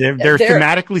 Well, they're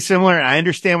thematically similar. And I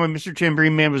understand why Mr.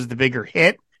 Tambourine Man was the bigger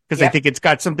hit, because I think it's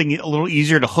got something a little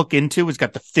easier to hook into. It's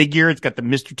got the figure. It's got the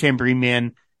Mr. Tambourine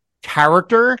Man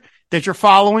character that you're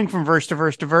following from verse to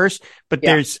verse to verse. But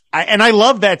I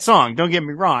love that song. Don't get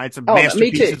me wrong. It's a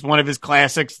masterpiece. It's one of his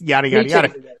classics, yada, yada,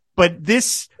 yada. But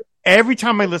every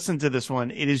time I listen to this one,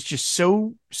 it is just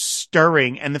so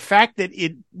stirring. And the fact that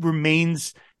it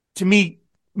remains, to me,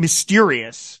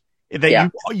 mysterious,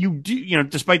 that you do,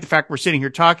 despite the fact we're sitting here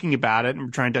talking about it and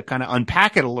we're trying to kind of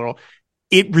unpack it a little,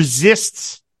 it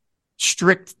resists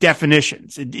strict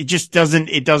definitions. It just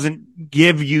doesn't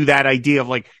give you that idea of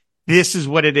like, this is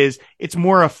what it is. It's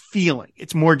more a feeling.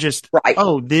 It's more just,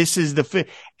 this is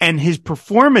and his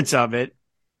performance of it.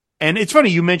 And it's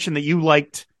funny, you mentioned that you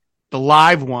liked the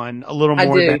live one a little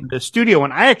more than the studio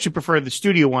one. I actually prefer the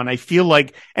studio one. I feel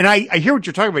like, and I hear what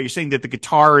you're talking about. You're saying that the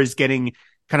guitar is getting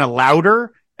kind of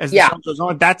louder as the song goes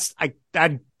on.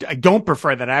 I don't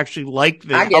prefer that. I actually like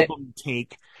the album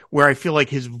take where I feel like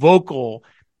his vocal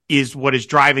is what is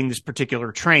driving this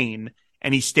particular train,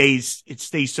 and it stays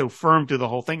so firm through the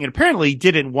whole thing. And apparently he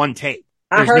did it in one take.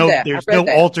 There's no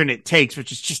alternate takes,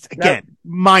 which is just, again,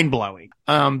 mind blowing.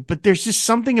 But there's just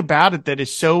something about it that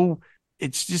is so,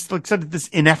 it's just like sort of this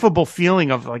ineffable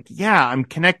feeling of like, I'm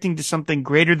connecting to something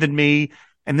greater than me.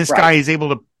 And this guy is able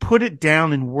to put it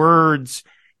down in words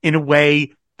in a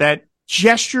way that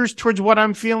gestures towards what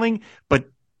I'm feeling, but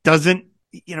doesn't,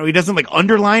 he doesn't like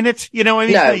underline it, I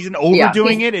mean, he's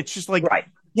overdoing it. It's just like,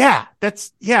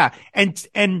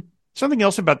 And something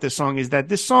else about this song is that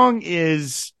this song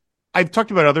is, I've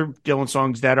talked about other Dylan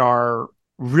songs that are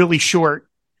really short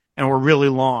and were really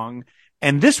long.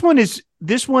 And this one is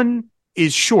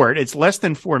short. It's less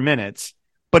than 4 minutes,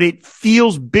 but it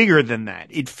feels bigger than that.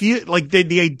 It feels like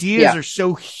the ideas are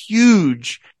so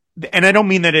huge. And I don't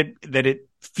mean that it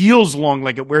feels long,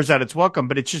 like it wears out its welcome,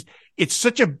 but it's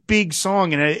such a big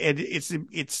song, and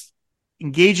it's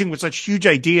engaging with such huge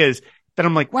ideas that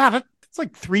I'm like, wow, that's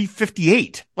like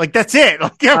 3:58. Like that's it.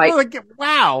 Like,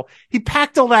 wow, he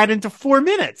packed all that into 4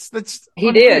 minutes.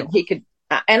 He did. He could.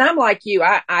 And I'm like you.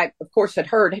 I of course had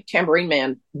heard Tambourine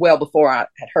Man well before I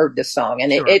had heard this song,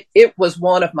 and it was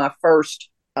one of my first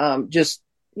just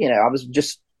I was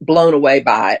just blown away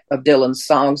by it, of Dylan's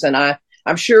songs. And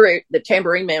I'm sure the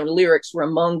Tambourine Man lyrics were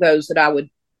among those that I would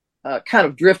kind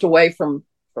of drift away from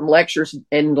lectures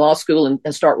in law school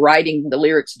and start writing the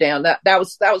lyrics down. That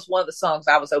was one of the songs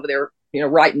I was over there,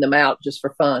 writing them out just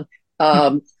for fun.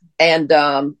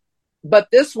 But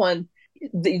this one,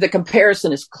 the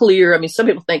comparison is clear. I mean, some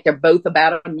people think they're both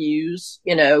about a muse,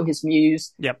 his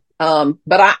muse. Yep.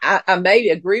 But I may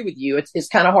agree with you. It's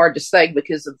kind of hard to say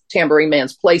because of Tambourine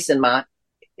Man's place in my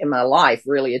life.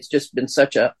 Really, it's just been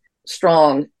such a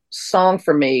strong song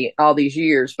for me all these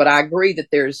years. But I agree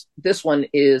that this one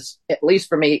is, at least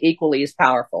for me, equally as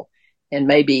powerful, and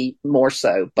maybe more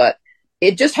so. But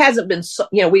it just hasn't been,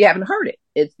 we haven't heard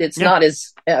it. It's not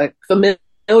as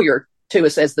familiar to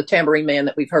us as the Tambourine Man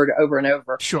that we've heard over and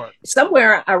over. Sure.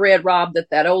 Somewhere I read, Rob,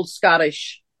 that old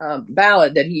Scottish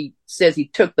ballad that he says he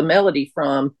took the melody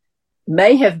from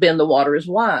may have been The Water is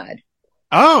Wide.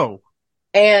 Oh.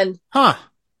 And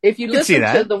if you can listen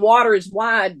to The Water is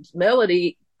Wide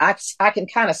melody, I can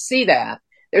kind of see that.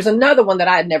 There's another one that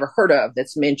I had never heard of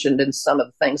that's mentioned in some of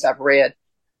the things I've read.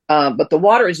 But The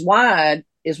Water is Wide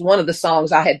is one of the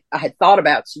songs I had thought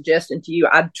about suggesting to you.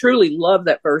 I truly love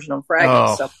that version on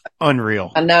Fragments. Oh,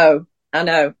 unreal. I know.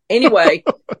 Anyway,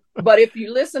 but if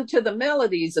you listen to the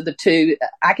melodies of the two,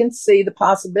 I can see the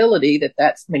possibility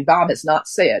Bob has not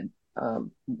said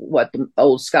what the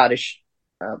old Scottish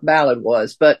ballad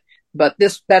was, but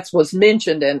that's was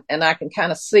mentioned, and I can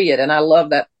kind of see it. And I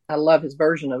love that. I love his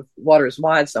version of Water is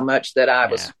Wide so much that I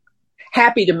was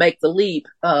happy to make the leap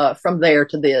from there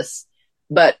to this.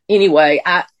 But anyway,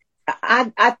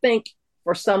 I think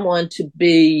for someone to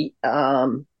be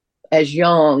as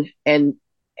young and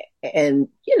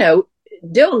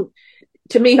Dylan,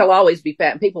 to me, he'll always be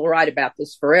fat. And people write about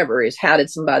this forever. Is how did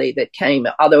somebody that came?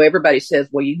 Although everybody says,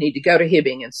 well, you need to go to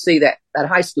Hibbing and see that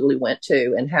high school he went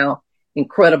to, and how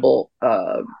incredible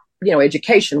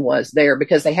education was there,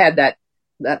 because they had that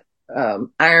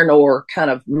iron ore kind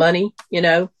of money,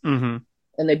 Mm-hmm.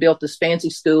 and they built this fancy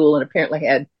school, and apparently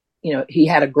had. He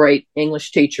had a great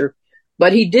English teacher,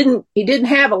 but he didn't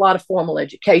have a lot of formal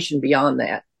education beyond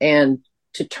that. And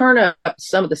to turn out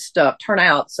some of the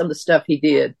stuff he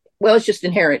did, well, it's just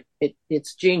inherent.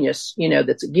 It's genius,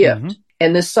 that's a gift. Mm-hmm.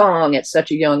 And this song at such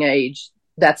a young age,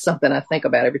 that's something I think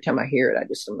about every time I hear it.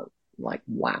 I'm like,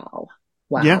 wow.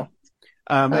 Yeah.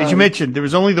 As you mentioned, there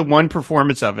was only the one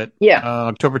performance of it. Yeah.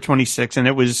 October 26th, and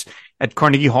it was at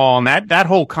Carnegie Hall. And that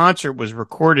whole concert was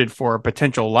recorded for a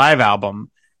potential live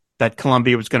album that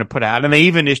Columbia was going to put out. And they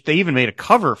even made a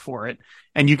cover for it.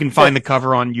 And you can find the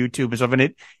cover on YouTube and stuff.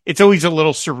 And it's always a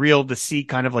little surreal to see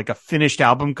kind of like a finished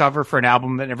album cover for an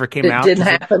album that never came out. It didn't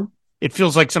happen. It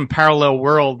feels like some parallel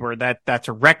world where that's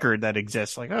a record that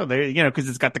exists. Like, oh, they, cause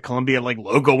it's got the Columbia like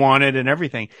logo on it and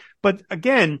everything. But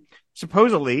again,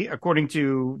 supposedly, according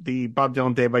to the Bob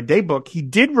Dylan Day by Day book, he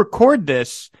did record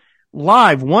this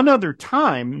live one other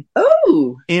time.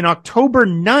 Oh, in October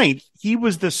 9th, he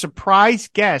was the surprise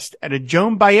guest at a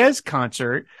Joan Baez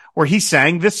concert where he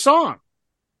sang this song.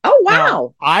 Oh, wow.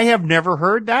 Now, I have never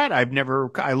heard that. I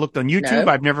looked on YouTube.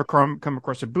 No. I've never come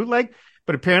across a bootleg,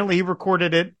 but apparently he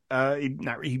recorded it.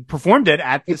 He performed it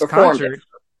at this concert.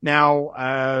 Now,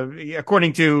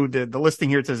 according to the listing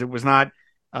here, it says it was not,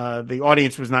 the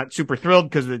audience was not super thrilled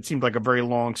because it seemed like a very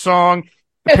long song.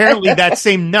 Apparently that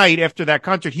same night after that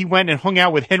concert, he went and hung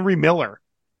out with Henry Miller.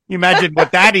 You imagine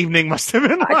what that evening must have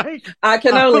been like. I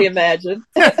can only imagine.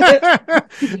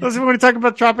 Listen, want to talk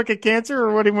about Tropic of Cancer,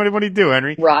 or what do you do,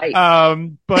 Henry? Right.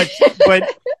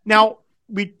 But now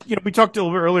we talked a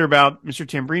little bit earlier about Mr.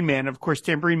 Tambourine Man. Of course,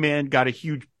 Tambourine Man got a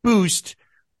huge boost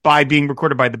by being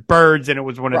recorded by the Byrds, and it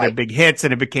was one of their big hits,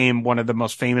 and it became one of the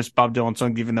most famous Bob Dylan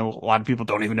songs, even though a lot of people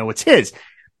don't even know it's his.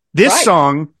 This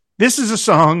is a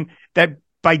song that,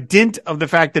 by dint of the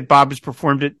fact that Bob has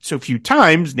performed it so few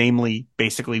times, namely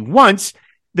basically once,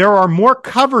 there are more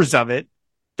covers of it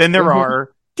than there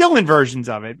are Dylan versions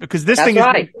of it, because this thing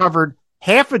has been covered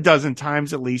half a dozen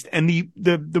times at least. And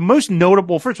the most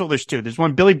notable, first of all, there's two. There's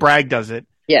one, Billy Bragg does it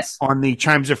on the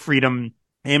Chimes of Freedom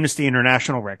Amnesty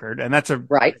International record. And that's a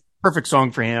perfect song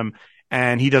for him.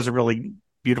 And he does a really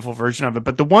beautiful version of it.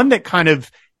 But the one that kind of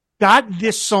got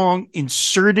this song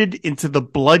inserted into the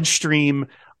bloodstream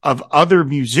of other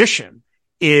musician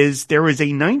is there was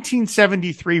a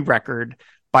 1973 record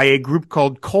by a group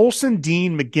called Colson,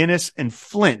 Dean, McGinnis, and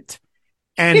Flint.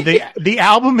 And the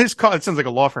album is called, it sounds like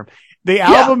a law firm. The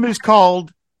album is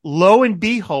called Lo and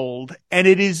Behold, and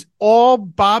it is all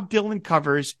Bob Dylan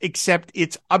covers, except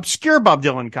it's obscure Bob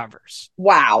Dylan covers.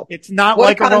 Wow. It's not what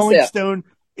like a Rolling Stone.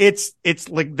 It's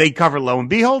like they cover Lo and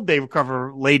Behold. They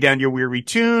cover Lay Down Your Weary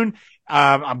Tune.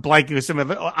 I'm blanking with some of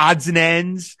the odds and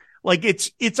ends. Like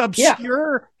it's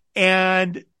obscure.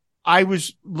 And I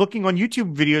was looking on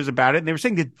YouTube videos about it, and they were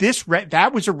saying that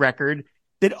that was a record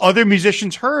that other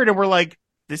musicians heard and were like,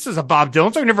 this is a Bob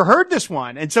Dylan song. I've never heard this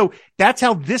one. And so that's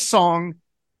how this song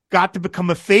got to become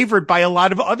a favorite by a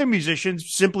lot of other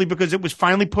musicians, simply because it was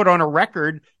finally put on a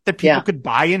record that people could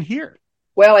buy and hear.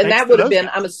 Well, and that would have been,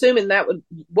 I'm assuming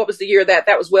what was the year that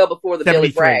was well before the 73.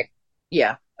 Billy Bragg.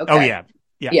 Yeah. Okay. Oh yeah.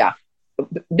 Yeah.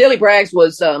 Billy Bragg's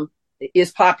was,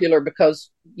 is popular because,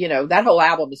 that whole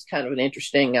album is kind of an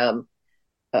interesting,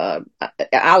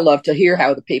 I love to hear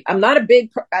how the people,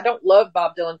 I don't love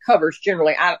Bob Dylan covers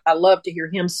generally. I love to hear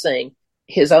him sing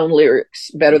his own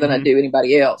lyrics better than I do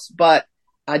anybody else. But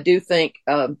I do think,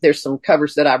 there's some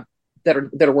covers that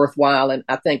are worthwhile. And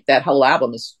I think that whole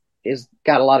album is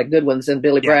got a lot of good ones. And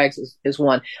Billy Bragg's is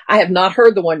one. I have not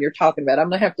heard the one you're talking about. I'm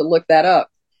going to have to look that up.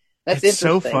 That's it's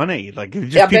so funny. Like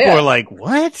people are like,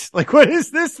 what? Like, what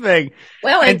is this thing?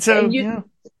 Well, and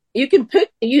you can pick,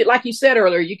 like you said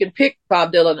earlier, you can pick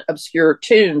Bob Dylan obscure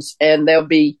tunes and they'd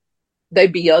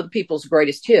be other people's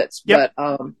greatest hits. Yep.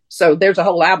 But, so there's a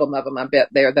whole album of them, I bet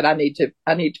there that I need to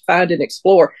find and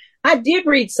explore. I did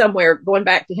read somewhere, going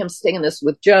back to him singing this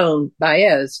with Joan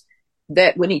Baez,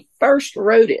 that when he first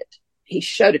wrote it, he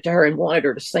showed it to her and wanted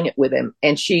her to sing it with him.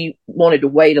 And she wanted to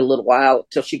wait a little while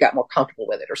till she got more comfortable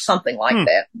with it or something like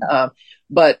that.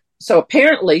 But so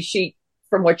apparently she,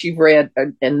 from what you've read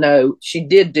and know, she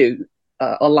did do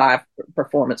a live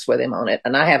performance with him on it.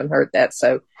 And I haven't heard that.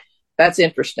 So that's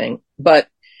interesting. But,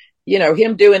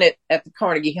 him doing it at the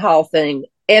Carnegie Hall thing.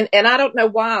 And I don't know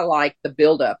why I like the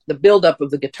buildup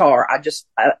of the guitar.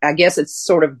 I guess it's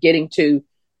sort of getting to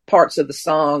parts of the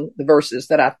song, the verses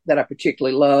that I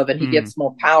particularly love, and he gets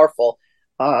more powerful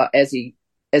as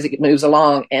it moves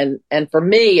along. And for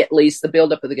me, at least, the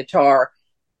buildup of the guitar,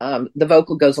 the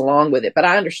vocal goes along with it. But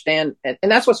I understand, and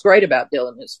that's what's great about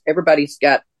Dylan is everybody's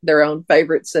got their own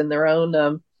favorites and their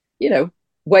own,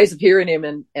 ways of hearing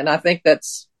him, and I think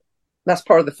that's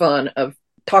part of the fun of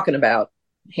talking about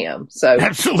him. So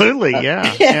absolutely, yeah.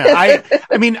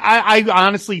 I mean, I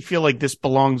honestly feel like this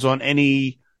belongs on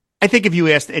any. I think if you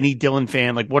asked any Dylan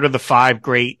fan, like, what are the 5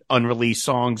 great unreleased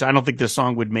songs? I don't think this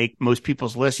song would make most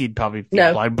people's list. You'd probably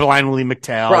Blind Willie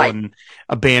McTell and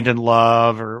Abandoned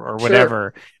Love or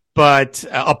whatever. Sure. But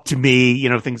Up to Me,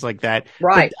 things like that.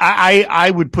 Right. But I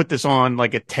would put this on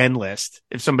like a 10 list.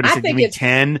 If somebody said, give me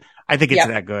 10, I think it's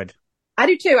that good. I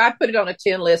do too. I put it on a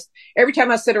 10 list. Every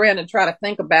time I sit around and try to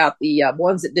think about the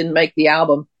ones that didn't make the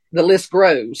album, the list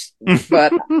grows.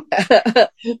 But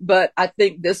but I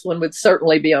think this one would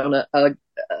certainly be on a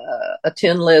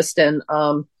 10 list. And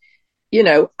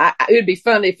it would be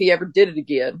fun if he ever did it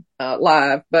again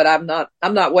live. But I'm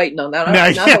not waiting on that.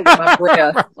 I'm not holding my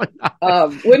breath.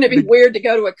 Wouldn't it be weird to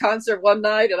go to a concert one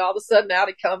night and all of a sudden out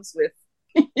he comes with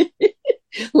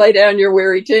 "Lay Down Your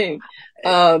Weary Tune"?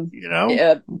 But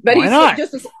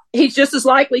he's just as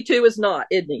likely to as not,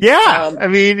 isn't he? Yeah.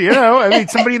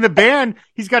 Somebody in the band,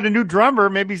 he's got a new drummer.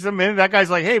 Maybe that guy's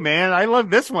like, hey man, I love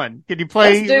this one. Can you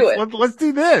play? Let's do it. Let's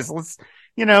do this. Let's,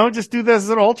 just do this as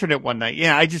an alternate one night.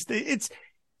 Yeah. I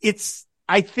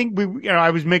think I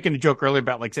was making a joke earlier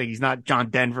about like saying he's not John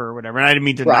Denver or whatever. And I didn't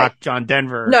mean to knock John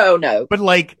Denver. No. But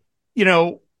like,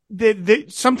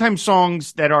 sometimes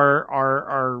songs that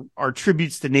are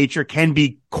tributes to nature can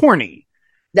be corny.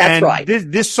 That's right.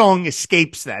 This song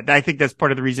escapes that. I think that's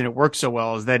part of the reason it works so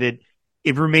well is that it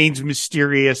remains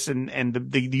mysterious and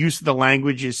the use of the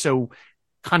language is so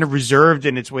kind of reserved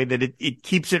in its way that it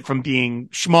keeps it from being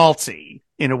schmaltzy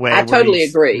in a way. I totally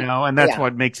agree. And that's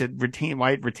what makes it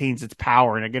why it retains its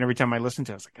power. And again, every time I listen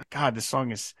to it, I was like, God, this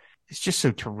song it's just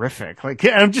so terrific. Like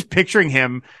I'm just picturing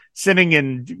him sitting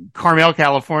in Carmel,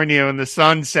 California in the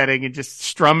sun setting and just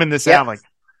strumming this out like,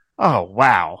 oh,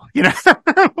 wow.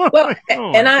 Well,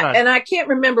 I can't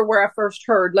remember where I first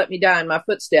heard Let Me Die in My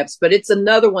Footsteps, but it's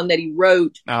another one that he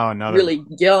wrote really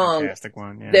young. Fantastic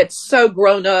one. Yeah. That's so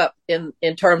grown up in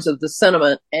terms of the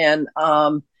sentiment. And,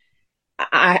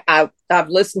 I've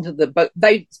listened to but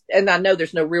and I know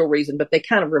there's no real reason, but they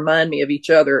kind of remind me of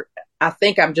each other. I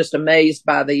think I'm just amazed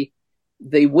by the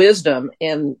wisdom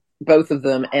in both of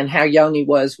them and how young he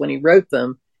was when he wrote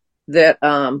them that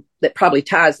probably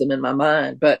ties them in my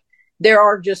mind. But there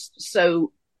are just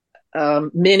so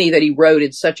many that he wrote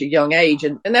at such a young age.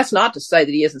 And that's not to say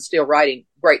that he isn't still writing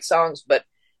great songs, but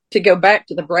to go back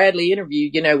to the Bradley interview,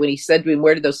 when he said to him,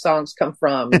 where did those songs come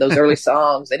from? Those early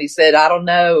songs. And he said, I don't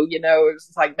know, it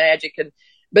was like magic. Then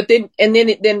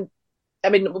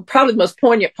probably the most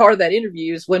poignant part of that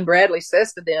interview is when Bradley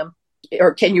says to them,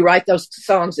 or can you write those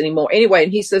songs anymore? Anyway,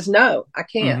 and he says, no, I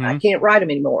can't. I can't write them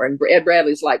anymore. And Ed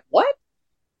Bradley's like, what?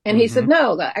 And he said,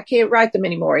 no, I can't write them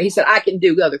anymore. He said, I can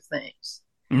do other things.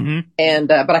 And,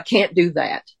 but I can't do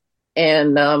that.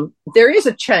 And, there is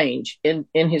a change in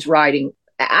his writing.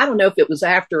 I don't know if it was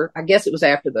I guess it was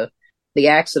after the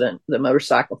accident, the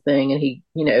motorcycle thing. And he,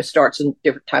 starts a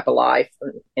different type of life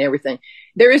and everything.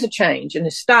 There is a change in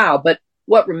his style, but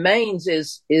what remains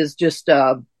is just,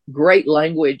 great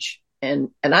language and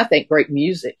I think great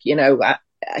music. He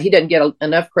doesn't get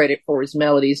enough credit for his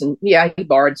melodies, and he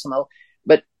borrowed some,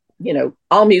 but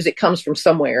all music comes from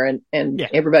somewhere, and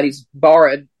everybody's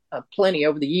borrowed plenty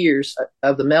over the years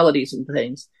of the melodies and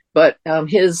things. But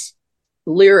his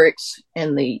lyrics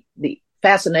and the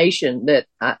fascination that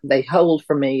they hold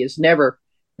for me has never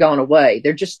gone away.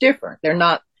 They're just different. They're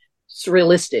not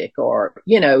surrealistic, or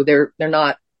they're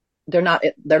not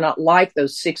like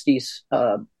those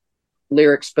 60s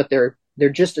lyrics, but they're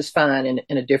just as fine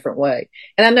in a different way.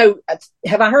 And I know,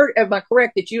 am I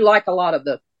correct that you like a lot of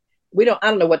I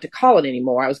don't know what to call it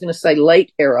anymore. I was going to say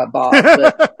late era Bob,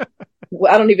 but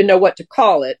I don't even know what to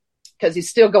call it, because he's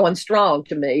still going strong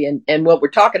to me. And what we're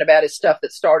talking about is stuff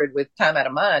that started with Time Out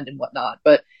of Mind and whatnot.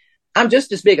 But I'm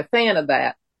just as big a fan of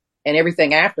that and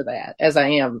everything after that as I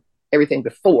am everything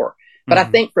before. But I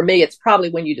think for me, it's probably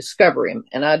when you discover him.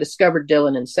 And I discovered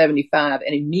Dylan in 75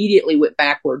 and immediately went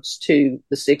backwards to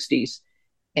the 60s.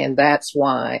 And that's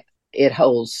why it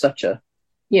holds such a,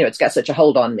 it's got such a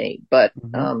hold on me. But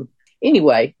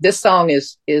anyway, this song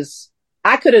is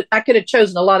I could have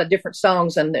chosen a lot of different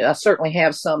songs, and I certainly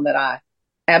have some that I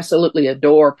absolutely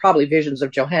adore. Probably Visions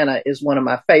of Johanna is one of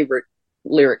my favorite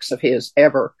lyrics of his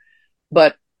ever.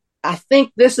 But I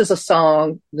think this is a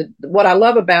song that what I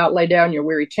love about Lay Down Your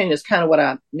Weary Tune is kind of what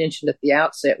I mentioned at the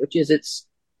outset, which is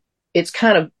it's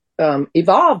kind of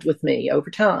evolved with me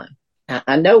over time.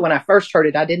 I know when I first heard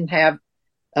it, I didn't have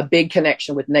a big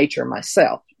connection with nature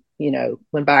myself,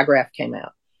 when Biograph came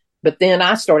out. But then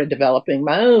I started developing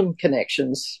my own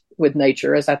connections with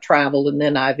nature as I traveled. And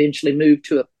then I eventually moved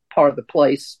to a part of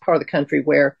the country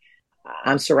where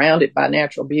I'm surrounded by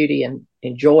natural beauty and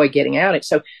enjoy getting out. And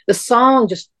so the song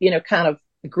just, kind of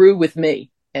grew with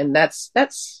me. And that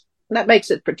makes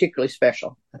it particularly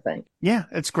special, I think. Yeah,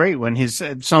 it's great when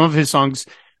some of his songs,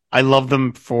 I love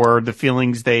them for the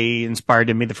feelings they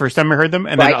inspired in me the first time I heard them.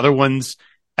 And then other ones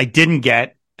I didn't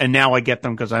get. And now I get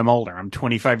them because I'm older. I'm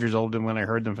 25 years old, and when I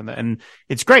heard them and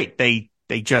it's great. They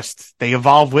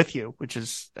evolve with you, which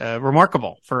is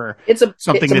remarkable for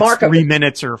something that's 3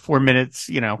 minutes or 4 minutes.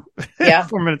 4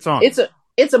 minutes on.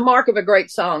 It's a mark of a great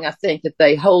song. I think that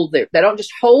they don't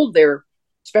just hold their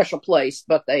special place,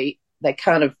 but they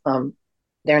kind of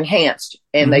they're enhanced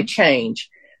and they change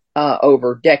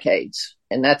over decades.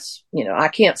 And that's I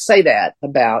can't say that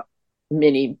about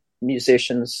many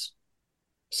musicians'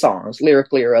 songs,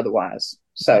 lyrically or otherwise.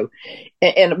 So,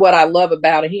 and what I love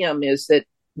about him is that,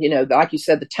 like you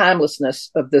said, the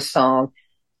timelessness of this song,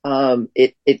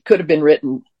 it could have been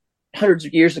written hundreds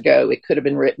of years ago. It could have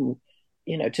been written,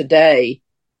 today.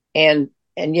 And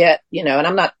yet, and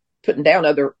I'm not putting down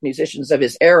other musicians of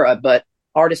his era, but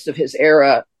artists of his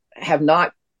era have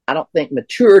not, I don't think,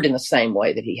 matured in the same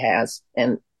way that he has,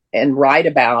 and write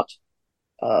about,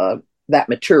 that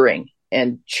maturing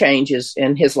and changes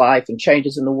in his life and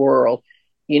changes in the world,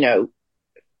 and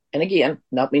again,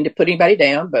 not mean to put anybody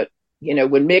down, but,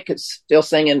 when Mick is still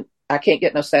singing, I Can't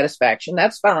Get No Satisfaction,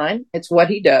 that's fine. It's what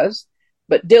he does.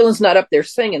 But Dylan's not up there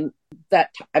singing that.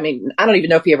 I mean, I don't even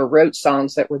know if he ever wrote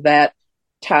songs that were that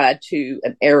tied to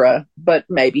an era, but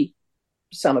maybe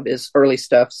some of his early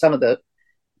stuff, some of the,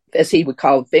 as he would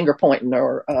call it, finger pointing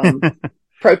or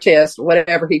protest,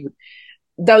 whatever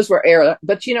those were era.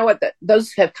 But you know what?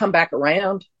 Those have come back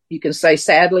around. You can say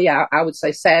sadly, I would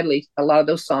say sadly, a lot of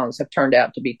those songs have turned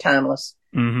out to be timeless.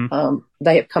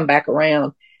 They have come back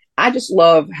around. I just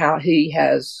love how he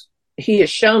has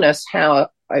shown us how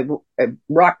a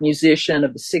rock musician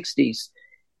of the 60s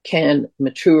can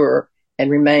mature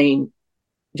and remain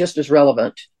just as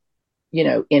relevant,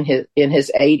 in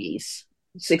his 80s,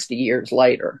 60 years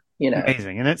later,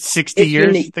 Amazing. And it's 60 years.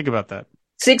 Unique. Think about that.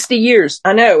 60 years.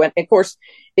 I know. And of course,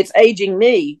 it's aging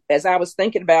me as I was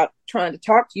thinking about trying to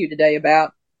talk to you today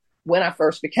about when I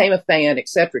first became a fan, et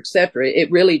cetera, et cetera.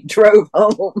 It really drove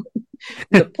home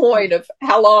the point of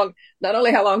not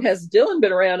only how long has Dylan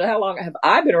been around, how long have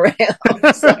I been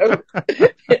around? So,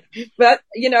 but,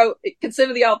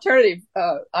 consider the alternative.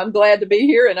 I'm glad to be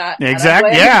here, and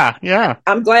exactly. Yeah.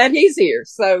 I'm glad he's here.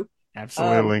 So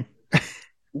absolutely.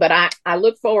 But I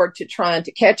look forward to trying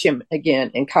to catch him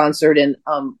again in concert. And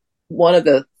one of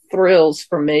the thrills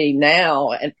for me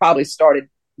now, and probably started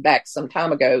back some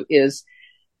time ago, is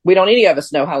we don't any of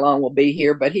us know how long we'll be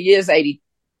here, but he is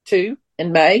 82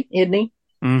 in May, isn't he?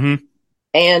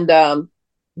 And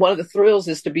one of the thrills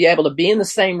is to be able to be in the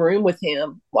same room with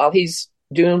him while he's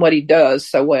doing what he does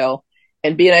so well,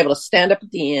 and being able to stand up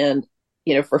at the end,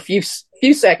 for a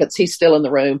few seconds, he's still in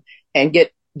the room, and give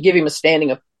him a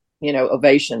standing,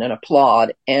 ovation and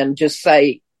applaud, and just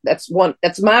say, that's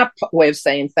my way of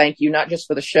saying thank you, not just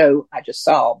for the show I just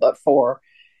saw, but for,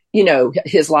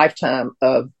 his lifetime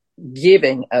of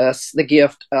giving us the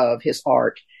gift of his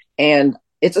art. And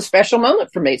it's a special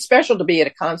moment for me. It's special to be at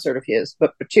a concert of his,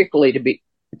 but particularly to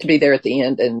be there at the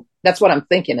end. And that's what I'm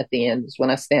thinking at the end, is when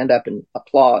I stand up and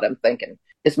applaud, I'm thinking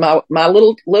it's my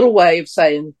little way of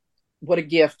saying what a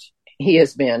gift he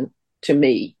has been to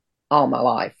me all my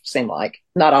life. Seem like,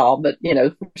 not all, but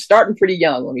starting pretty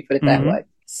young, let me put it that way.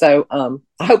 So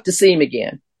I hope to see him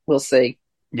again. We'll see.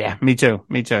 Yeah, me too.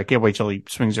 I can't wait till he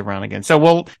swings around again. So,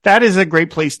 well, that is a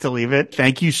great place to leave it.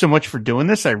 Thank you so much for doing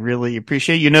this. I really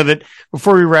appreciate it. That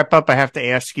before we wrap up, I have to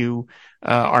ask you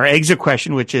our exit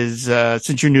question, which is,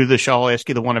 since you're new to the show, I'll ask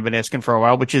you the one I've been asking for a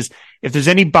while, which is, if there's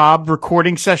any Bob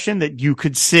recording session that you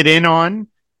could sit in on,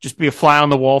 just be a fly on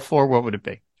the wall for, what would it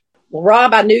be? Well,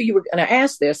 Rob, I knew you were going to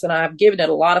ask this, and I've given it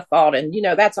a lot of thought. And,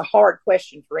 that's a hard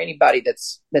question for anybody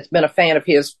that's been a fan of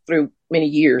his through many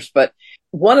years. But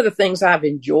one of the things I've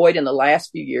enjoyed in the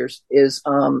last few years is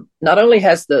not only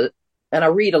and I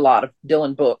read a lot of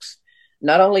Dylan books,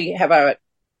 not only have I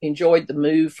enjoyed the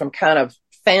move from kind of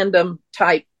fandom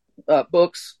type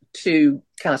books to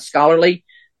kind of scholarly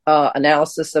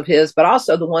analysis of his, but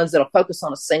also the ones that'll focus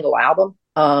on a single album,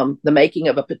 the making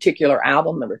of a particular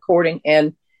album, the recording.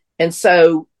 And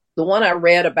so the one I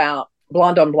read about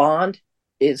Blonde on Blonde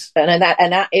is, and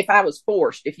if I was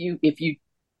forced, if you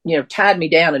tied me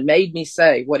down and made me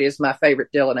say what is my favorite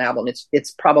Dylan album,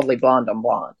 it's probably Blonde on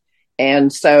Blonde.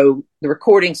 And so the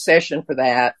recording session for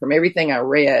that, from everything I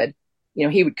read,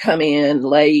 he would come in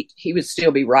late. He would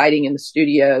still be writing in the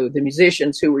studio. The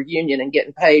musicians who were union and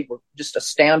getting paid were just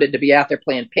astounded to be out there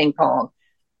playing ping pong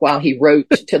while he wrote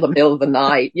till the middle of the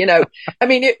night.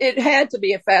 It had to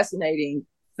be a fascinating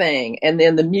thing. And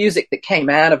then the music that came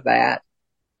out of that,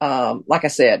 like I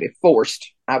said, if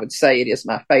forced, I would say it is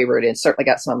my favorite, and certainly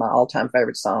got some of my all-time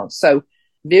favorite songs. So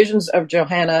Visions of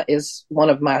Johanna is one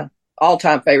of my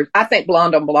all-time favorites. I think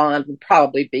Blonde on Blonde would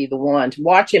probably be the one to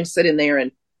watch him sit in there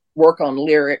and work on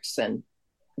lyrics and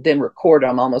then record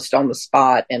them almost on the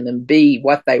spot, and then be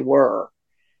what they were.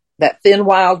 That thin,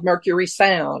 wild Mercury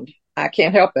sound, I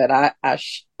can't help it.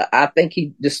 I think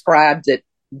he described it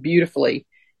beautifully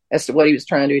as to what he was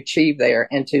trying to achieve there,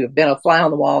 and to have been a fly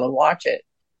on the wall and watch it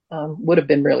would have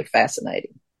been really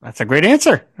fascinating. That's a great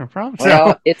answer. No problem.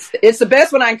 Well, it's the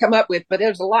best one I can come up with, but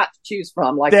there's a lot to choose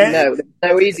from. There's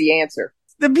no easy answer.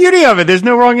 The beauty of it, there's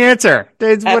no wrong answer.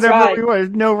 There's That's whatever right. we want. There's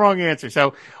no wrong answer.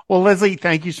 So, well, Leslie,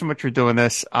 thank you so much for doing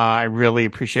this. I really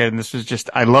appreciate it. And this was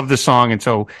I love the song. And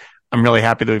so I'm really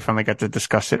happy that we finally got to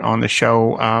discuss it on the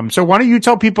show. So why don't you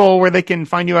tell people where they can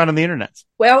find you out on the internet?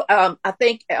 Well, I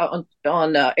think I'm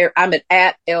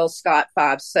at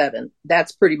lscott57.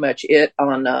 That's pretty much it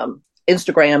on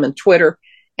Instagram and Twitter.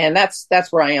 And that's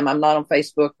where I am. I'm not on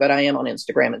Facebook, but I am on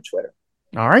Instagram and Twitter.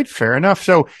 All right. Fair enough.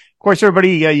 So, of course,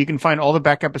 everybody, you can find all the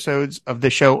back episodes of the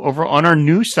show over on our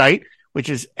new site, which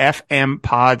is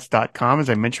fmpods.com. As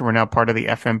I mentioned, we're now part of the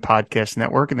FM Podcast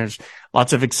Network, and there's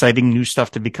lots of exciting new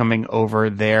stuff to be coming over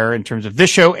there in terms of this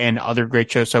show and other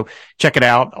great shows. So check it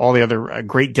out. All the other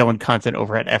great Dylan content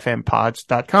over at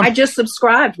fmpods.com. I just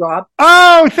subscribed, Rob.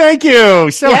 Oh, thank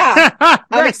you. So yeah,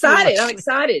 I'm excited.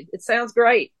 It sounds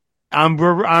great.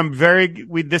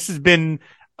 This has been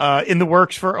in the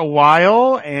works for a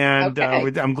while, and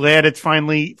I'm glad it's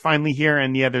finally here.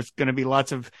 And yeah, there's going to be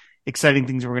lots of exciting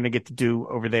things we're going to get to do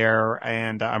over there,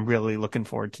 and I'm really looking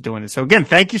forward to doing it. So again,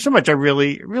 thank you so much. I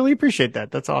really, really appreciate that.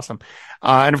 That's awesome.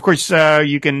 And of course,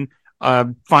 you can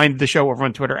find the show over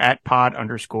on Twitter at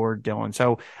pod_Dylan.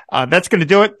 So that's going to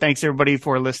do it. Thanks everybody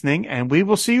for listening, and we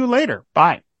will see you later.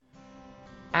 Bye.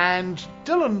 And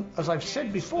Dylan, as I've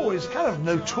said before, is kind of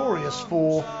notorious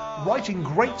for writing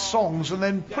great songs and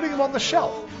then putting them on the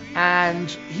shelf. And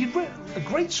he'd written a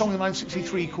great song in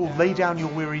 1963 called Lay Down Your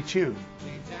Weary Tune.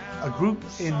 A group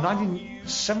in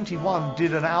 1971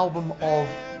 did an album of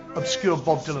obscure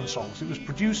Bob Dylan songs. It was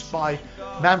produced by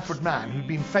Manfred Mann, who'd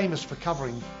been famous for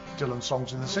covering Dylan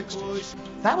songs in the 60s.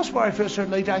 That was where I first heard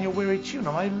Lay Down Your Weary Tune,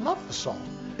 and I loved the song.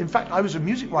 In fact, I was a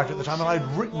music writer at the time, and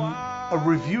I'd written a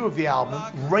review of the album,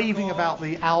 raving about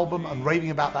the album and raving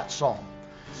about that song.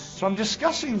 So I'm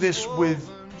discussing this with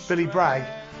Billy Bragg,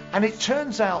 and it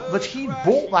turns out that he'd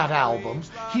bought that album,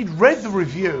 he'd read the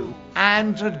review,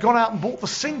 and had gone out and bought the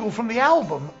single from the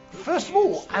album, first of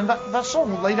all, and that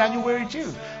song, Lay Down Your Weary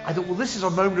Tune. I thought, well, this is a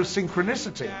moment of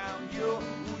synchronicity.